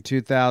out in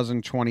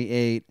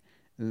 2028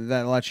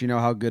 that lets you know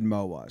how good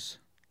Mo was.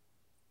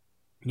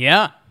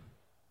 Yeah.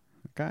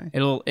 Okay.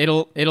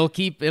 It'll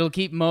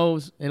keep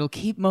Mo's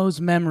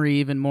memory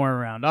even more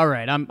around. All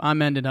right,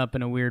 I'm ending up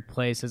in a weird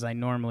place as I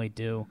normally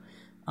do.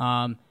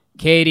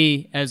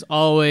 Katie, as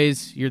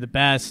always, you're the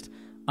best.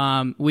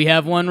 We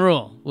have one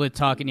rule with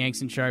Talking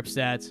Yanks and Sharp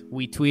Stats.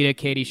 We tweet at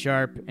Katie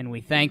Sharp and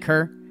we thank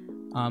her.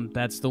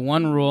 That's the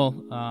one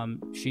rule.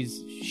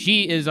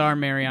 She is our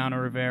Mariano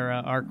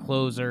Rivera, our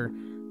closer.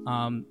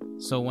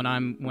 So when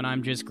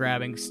I'm just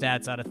grabbing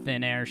stats out of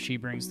thin air, she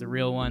brings the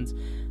real ones.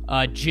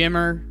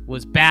 Jimmer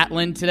was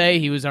battling today.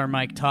 He was our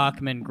Mike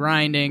Tauchman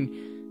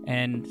grinding,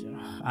 and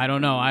I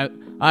don't know.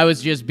 I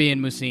was just being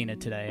Mussina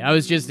today. I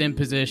was just in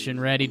position,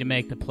 ready to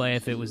make the play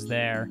if it was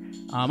there.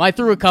 I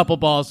threw a couple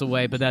balls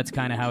away, but that's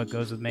kind of how it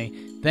goes with me.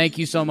 Thank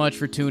you so much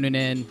for tuning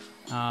in.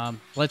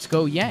 Let's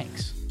go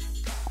Yanks.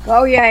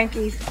 Go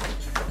Yankees.